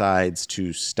Kyrie decides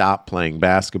to stop playing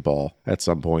basketball at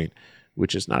some point,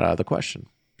 which is not out of the question.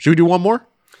 Should we do one more?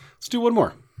 Let's do one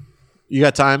more. You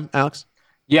got time, Alex?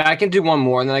 Yeah, I can do one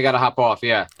more, and then I got to hop off.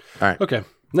 Yeah. All right. Okay.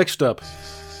 Next up,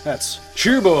 that's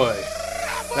Cheer Boy.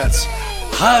 That's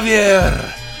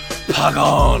Javier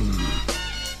Pagon.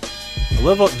 I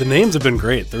love the names have been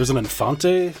great. There was an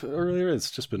Infante earlier.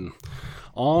 It's just been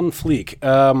on fleek.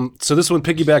 So this one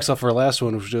piggybacks off our last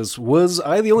one, which was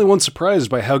I the only one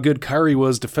surprised by how good Kyrie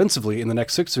was defensively in the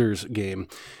next Sixers game?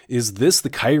 Is this the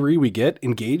Kyrie we get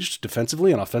engaged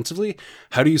defensively and offensively?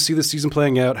 How do you see the season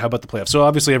playing out? How about the playoffs? So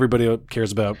obviously everybody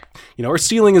cares about, our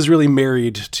ceiling is really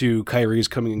married to Kyrie's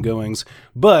coming and goings.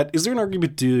 But is there an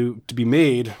argument to be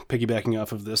made, piggybacking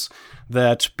off of this,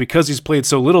 that because he's played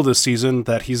so little this season,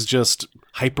 that he's just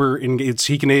hyper engaged?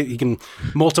 He can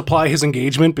multiply his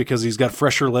engagement because he's got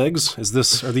fresher legs.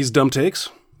 Are these dumb takes?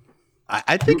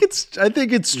 I think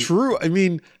it's true. I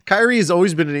mean, Kyrie has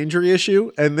always been an injury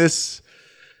issue, and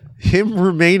him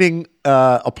remaining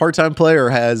a part-time player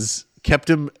has kept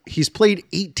him. He's played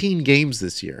 18 games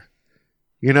this year,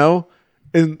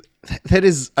 and that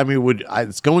is,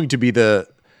 it's going to be the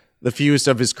fewest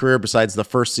of his career besides the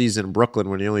first season in Brooklyn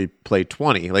when he only played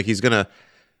 20. Like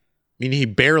he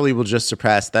barely will just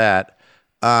surpass that.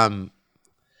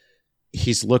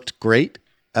 He's looked great.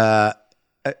 I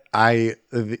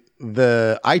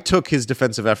took his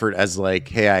defensive effort as like,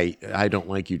 hey, I don't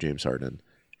like you, James Harden,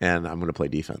 and I'm going to play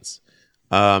defense.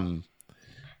 I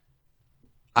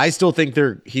still think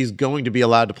he's going to be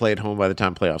allowed to play at home by the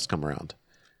time playoffs come around.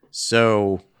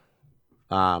 So,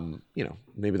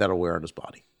 maybe that'll wear on his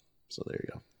body. So there you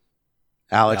go.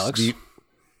 Alex?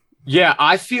 Yeah,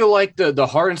 I feel like the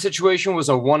Harden situation was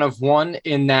a one of one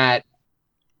in that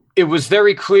it was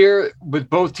very clear with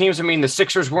both teams. I mean, the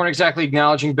Sixers weren't exactly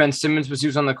acknowledging Ben Simmons because he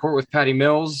was on the court with Patty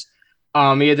Mills.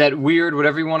 He had that weird,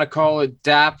 whatever you want to call it,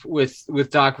 dap with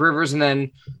Doc Rivers. And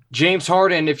then James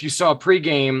Harden, if you saw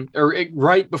pregame or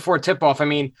right before tip-off, I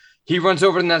mean, he runs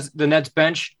over to the Nets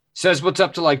bench, says what's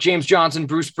up to like James Johnson,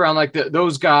 Bruce Brown, like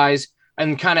those guys.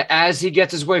 And kind of as he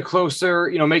gets his way closer,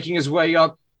 making his way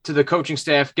up to the coaching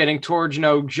staff, getting towards,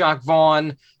 Jacques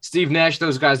Vaughn, Steve Nash,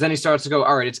 those guys, then he starts to go,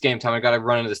 all right, it's game time. I got to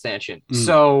run into the stanchion.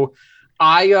 So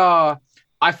I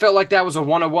felt like that was a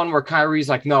one-on-one where Kyrie's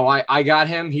like, no, I got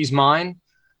him. He's mine.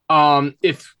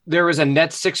 If there is a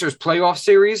Nets Sixers playoff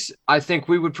series, I think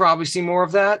we would probably see more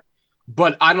of that.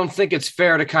 But I don't think it's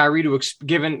fair to Kyrie to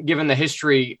given the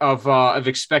history of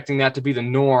expecting that to be the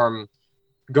norm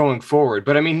going forward.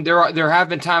 But I mean, there have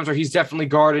been times where he's definitely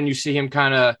guarded and you see him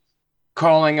kind of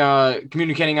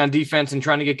communicating on defense and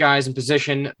trying to get guys in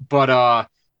position. But I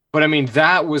mean,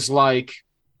 that was like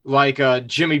a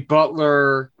Jimmy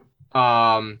Butler,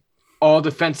 all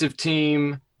defensive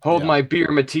team, hold my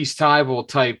beer, Matisse Thybulle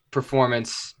type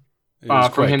performance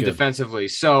from him defensively.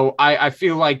 So I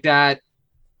feel like that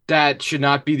should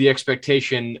not be the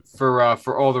expectation for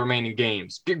all the remaining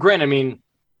games. Granted, I mean,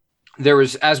 there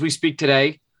was, as we speak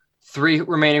today, 3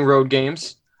 remaining road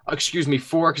games. 4,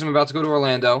 because I'm about to go to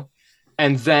Orlando.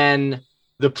 And then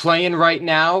the play-in right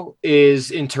now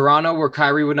is in Toronto, where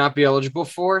Kyrie would not be eligible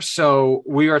for. So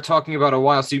we are talking about a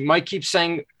while. So you might keep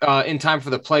saying in time for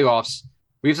the playoffs.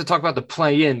 We have to talk about the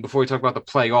play-in before we talk about the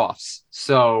playoffs.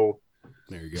 So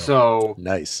there you go. So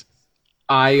nice.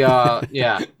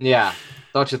 Yeah.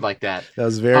 Thought you'd like that. That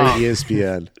was very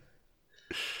ESPN.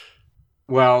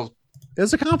 Well,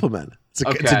 it's a compliment.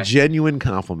 It's a genuine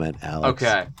compliment, Alex.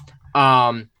 Okay.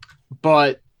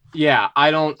 But yeah,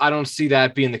 I don't see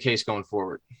that being the case going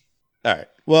forward. All right.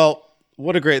 Well,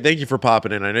 thank you for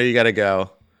popping in. I know you got to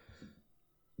go.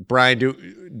 Brian,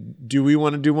 do we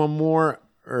want to do one more?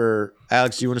 Or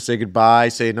Alex, do you want to say goodbye?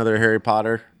 Say another Harry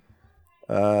Potter?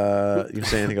 You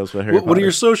say anything else about Harry Potter? What are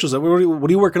your socials? What are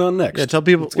you working on next? Yeah, tell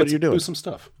people what you're doing. Do some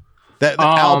stuff. By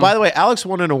the way, Alex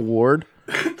won an award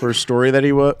for a story that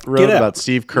he wrote about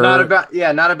Steve Kerr. Not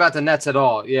about the Nets at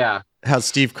all. Yeah. How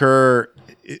Steve Kerr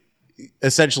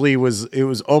essentially it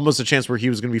was almost a chance where he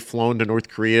was going to be flown to North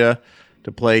Korea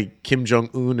to play Kim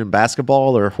Jong-un in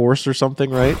basketball or horse or something,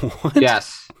 right?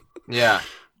 Yes. Yeah.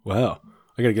 Wow.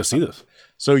 I got to go see this.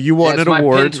 So you won an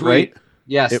award, right?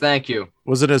 Yes, thank you.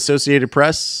 Was it Associated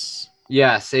Press?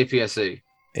 Yes, APSE.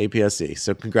 APSE.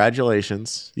 So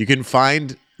congratulations. You can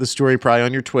find the story probably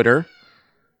on your Twitter,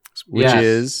 which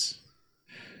is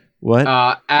what?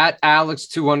 At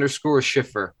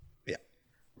Alex2_Schiffer. Yeah.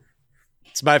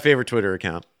 It's my favorite Twitter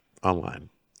account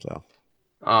online. So.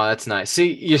 Oh, that's nice.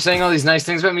 See, you're saying all these nice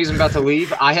things about me as I'm about to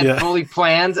leave. I had fully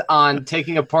planned on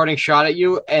taking a parting shot at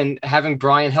you and having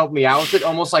Brian help me out with it,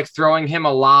 almost like throwing him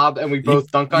a lob and we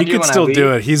both dunk on you. You can still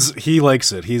do it. He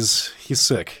likes it. He's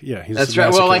sick. Yeah, that's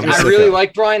right. Well, like I really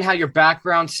like, Brian, how your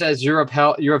background says you're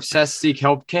obsessed, seek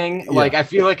help, king. Yeah. Like I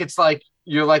feel like it's like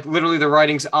you're like literally the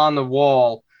writing's on the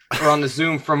wall or on the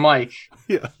Zoom from Mike.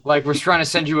 Yeah. Like we're trying to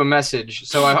send you a message.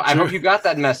 So I hope you got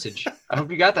that message.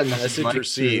 Message Mike.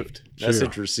 Received.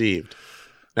 Message received.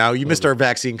 Now you missed our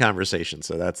vaccine conversation,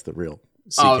 so that's the real.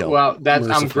 Well,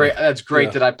 I'm great. That's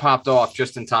great that I popped off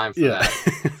just in time for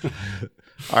that.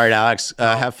 All right, Alex.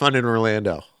 Have fun in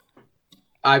Orlando.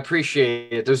 I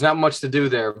appreciate it. There's not much to do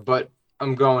there, but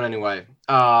I'm going anyway.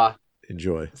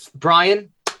 Enjoy,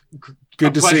 Brian.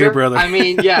 Good to see you, brother. I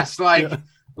mean, yes, we'll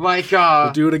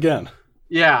do it again.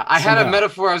 Yeah, I had a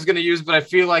metaphor I was going to use, but I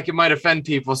feel like it might offend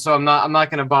people, so I'm not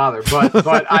going to bother.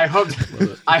 But I hope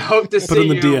to see Put in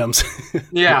the you. DMs.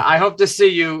 Yeah, I hope to see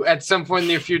you at some point in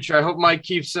the near future. I hope Mike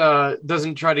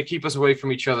doesn't try to keep us away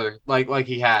from each other like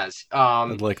he has.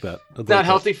 I'd like that. It's not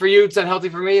healthy for you. It's not healthy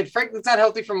for me, and frankly, it's not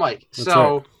healthy for Mike.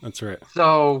 That's right.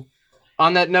 So,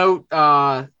 on that note,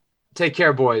 take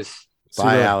care, boys.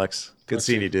 Bye, Alex. Good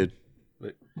seeing you, dude.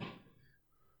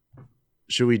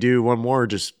 Should we do one more or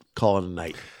just call it a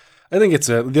night? I think it's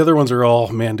the other ones are all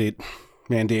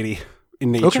mandatey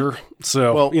in nature. Okay.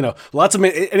 So, lots of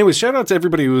anyways, shout out to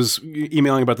everybody who was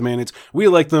emailing about the mandates. We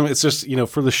like them. It's just,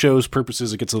 for the show's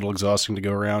purposes, it gets a little exhausting to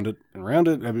go around it. I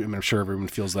mean, I'm sure everyone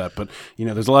feels that, but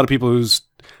there's a lot of people who's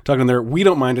talking there. We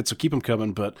don't mind it, so keep them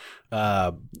coming, but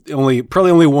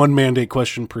probably only one mandate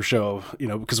question per show,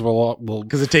 because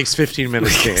because it takes 15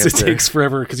 minutes to answer. It takes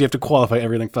forever because you have to qualify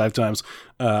everything 5 times.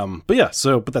 But that's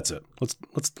it.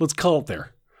 Let's call it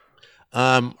there.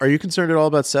 Are you concerned at all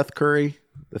about Seth Curry?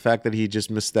 The fact that he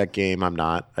just missed that game? I'm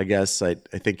not. I guess I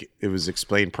think it was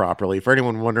explained properly. For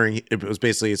anyone wondering, it was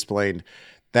basically explained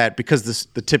that because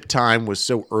the tip time was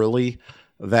so early,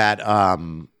 that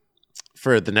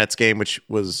for the Nets game, which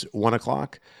was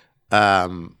 1:00,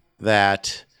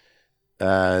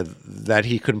 that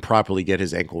he couldn't properly get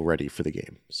his ankle ready for the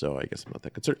game. So I guess I'm not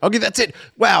that concerned. Okay, that's it.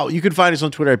 Wow. You can find us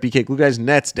on Twitter at BK Glue Guys,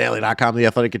 Nets, Daily.com, The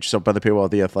Athletic. Get yourself by the paywall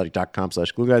at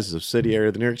theathletic.com/Glue Guys, a subsidiary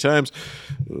of the New York Times.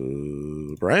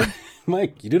 Brian?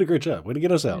 Mike, you did a great job. Way to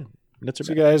get us out. Nets are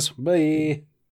See back. you guys. Bye.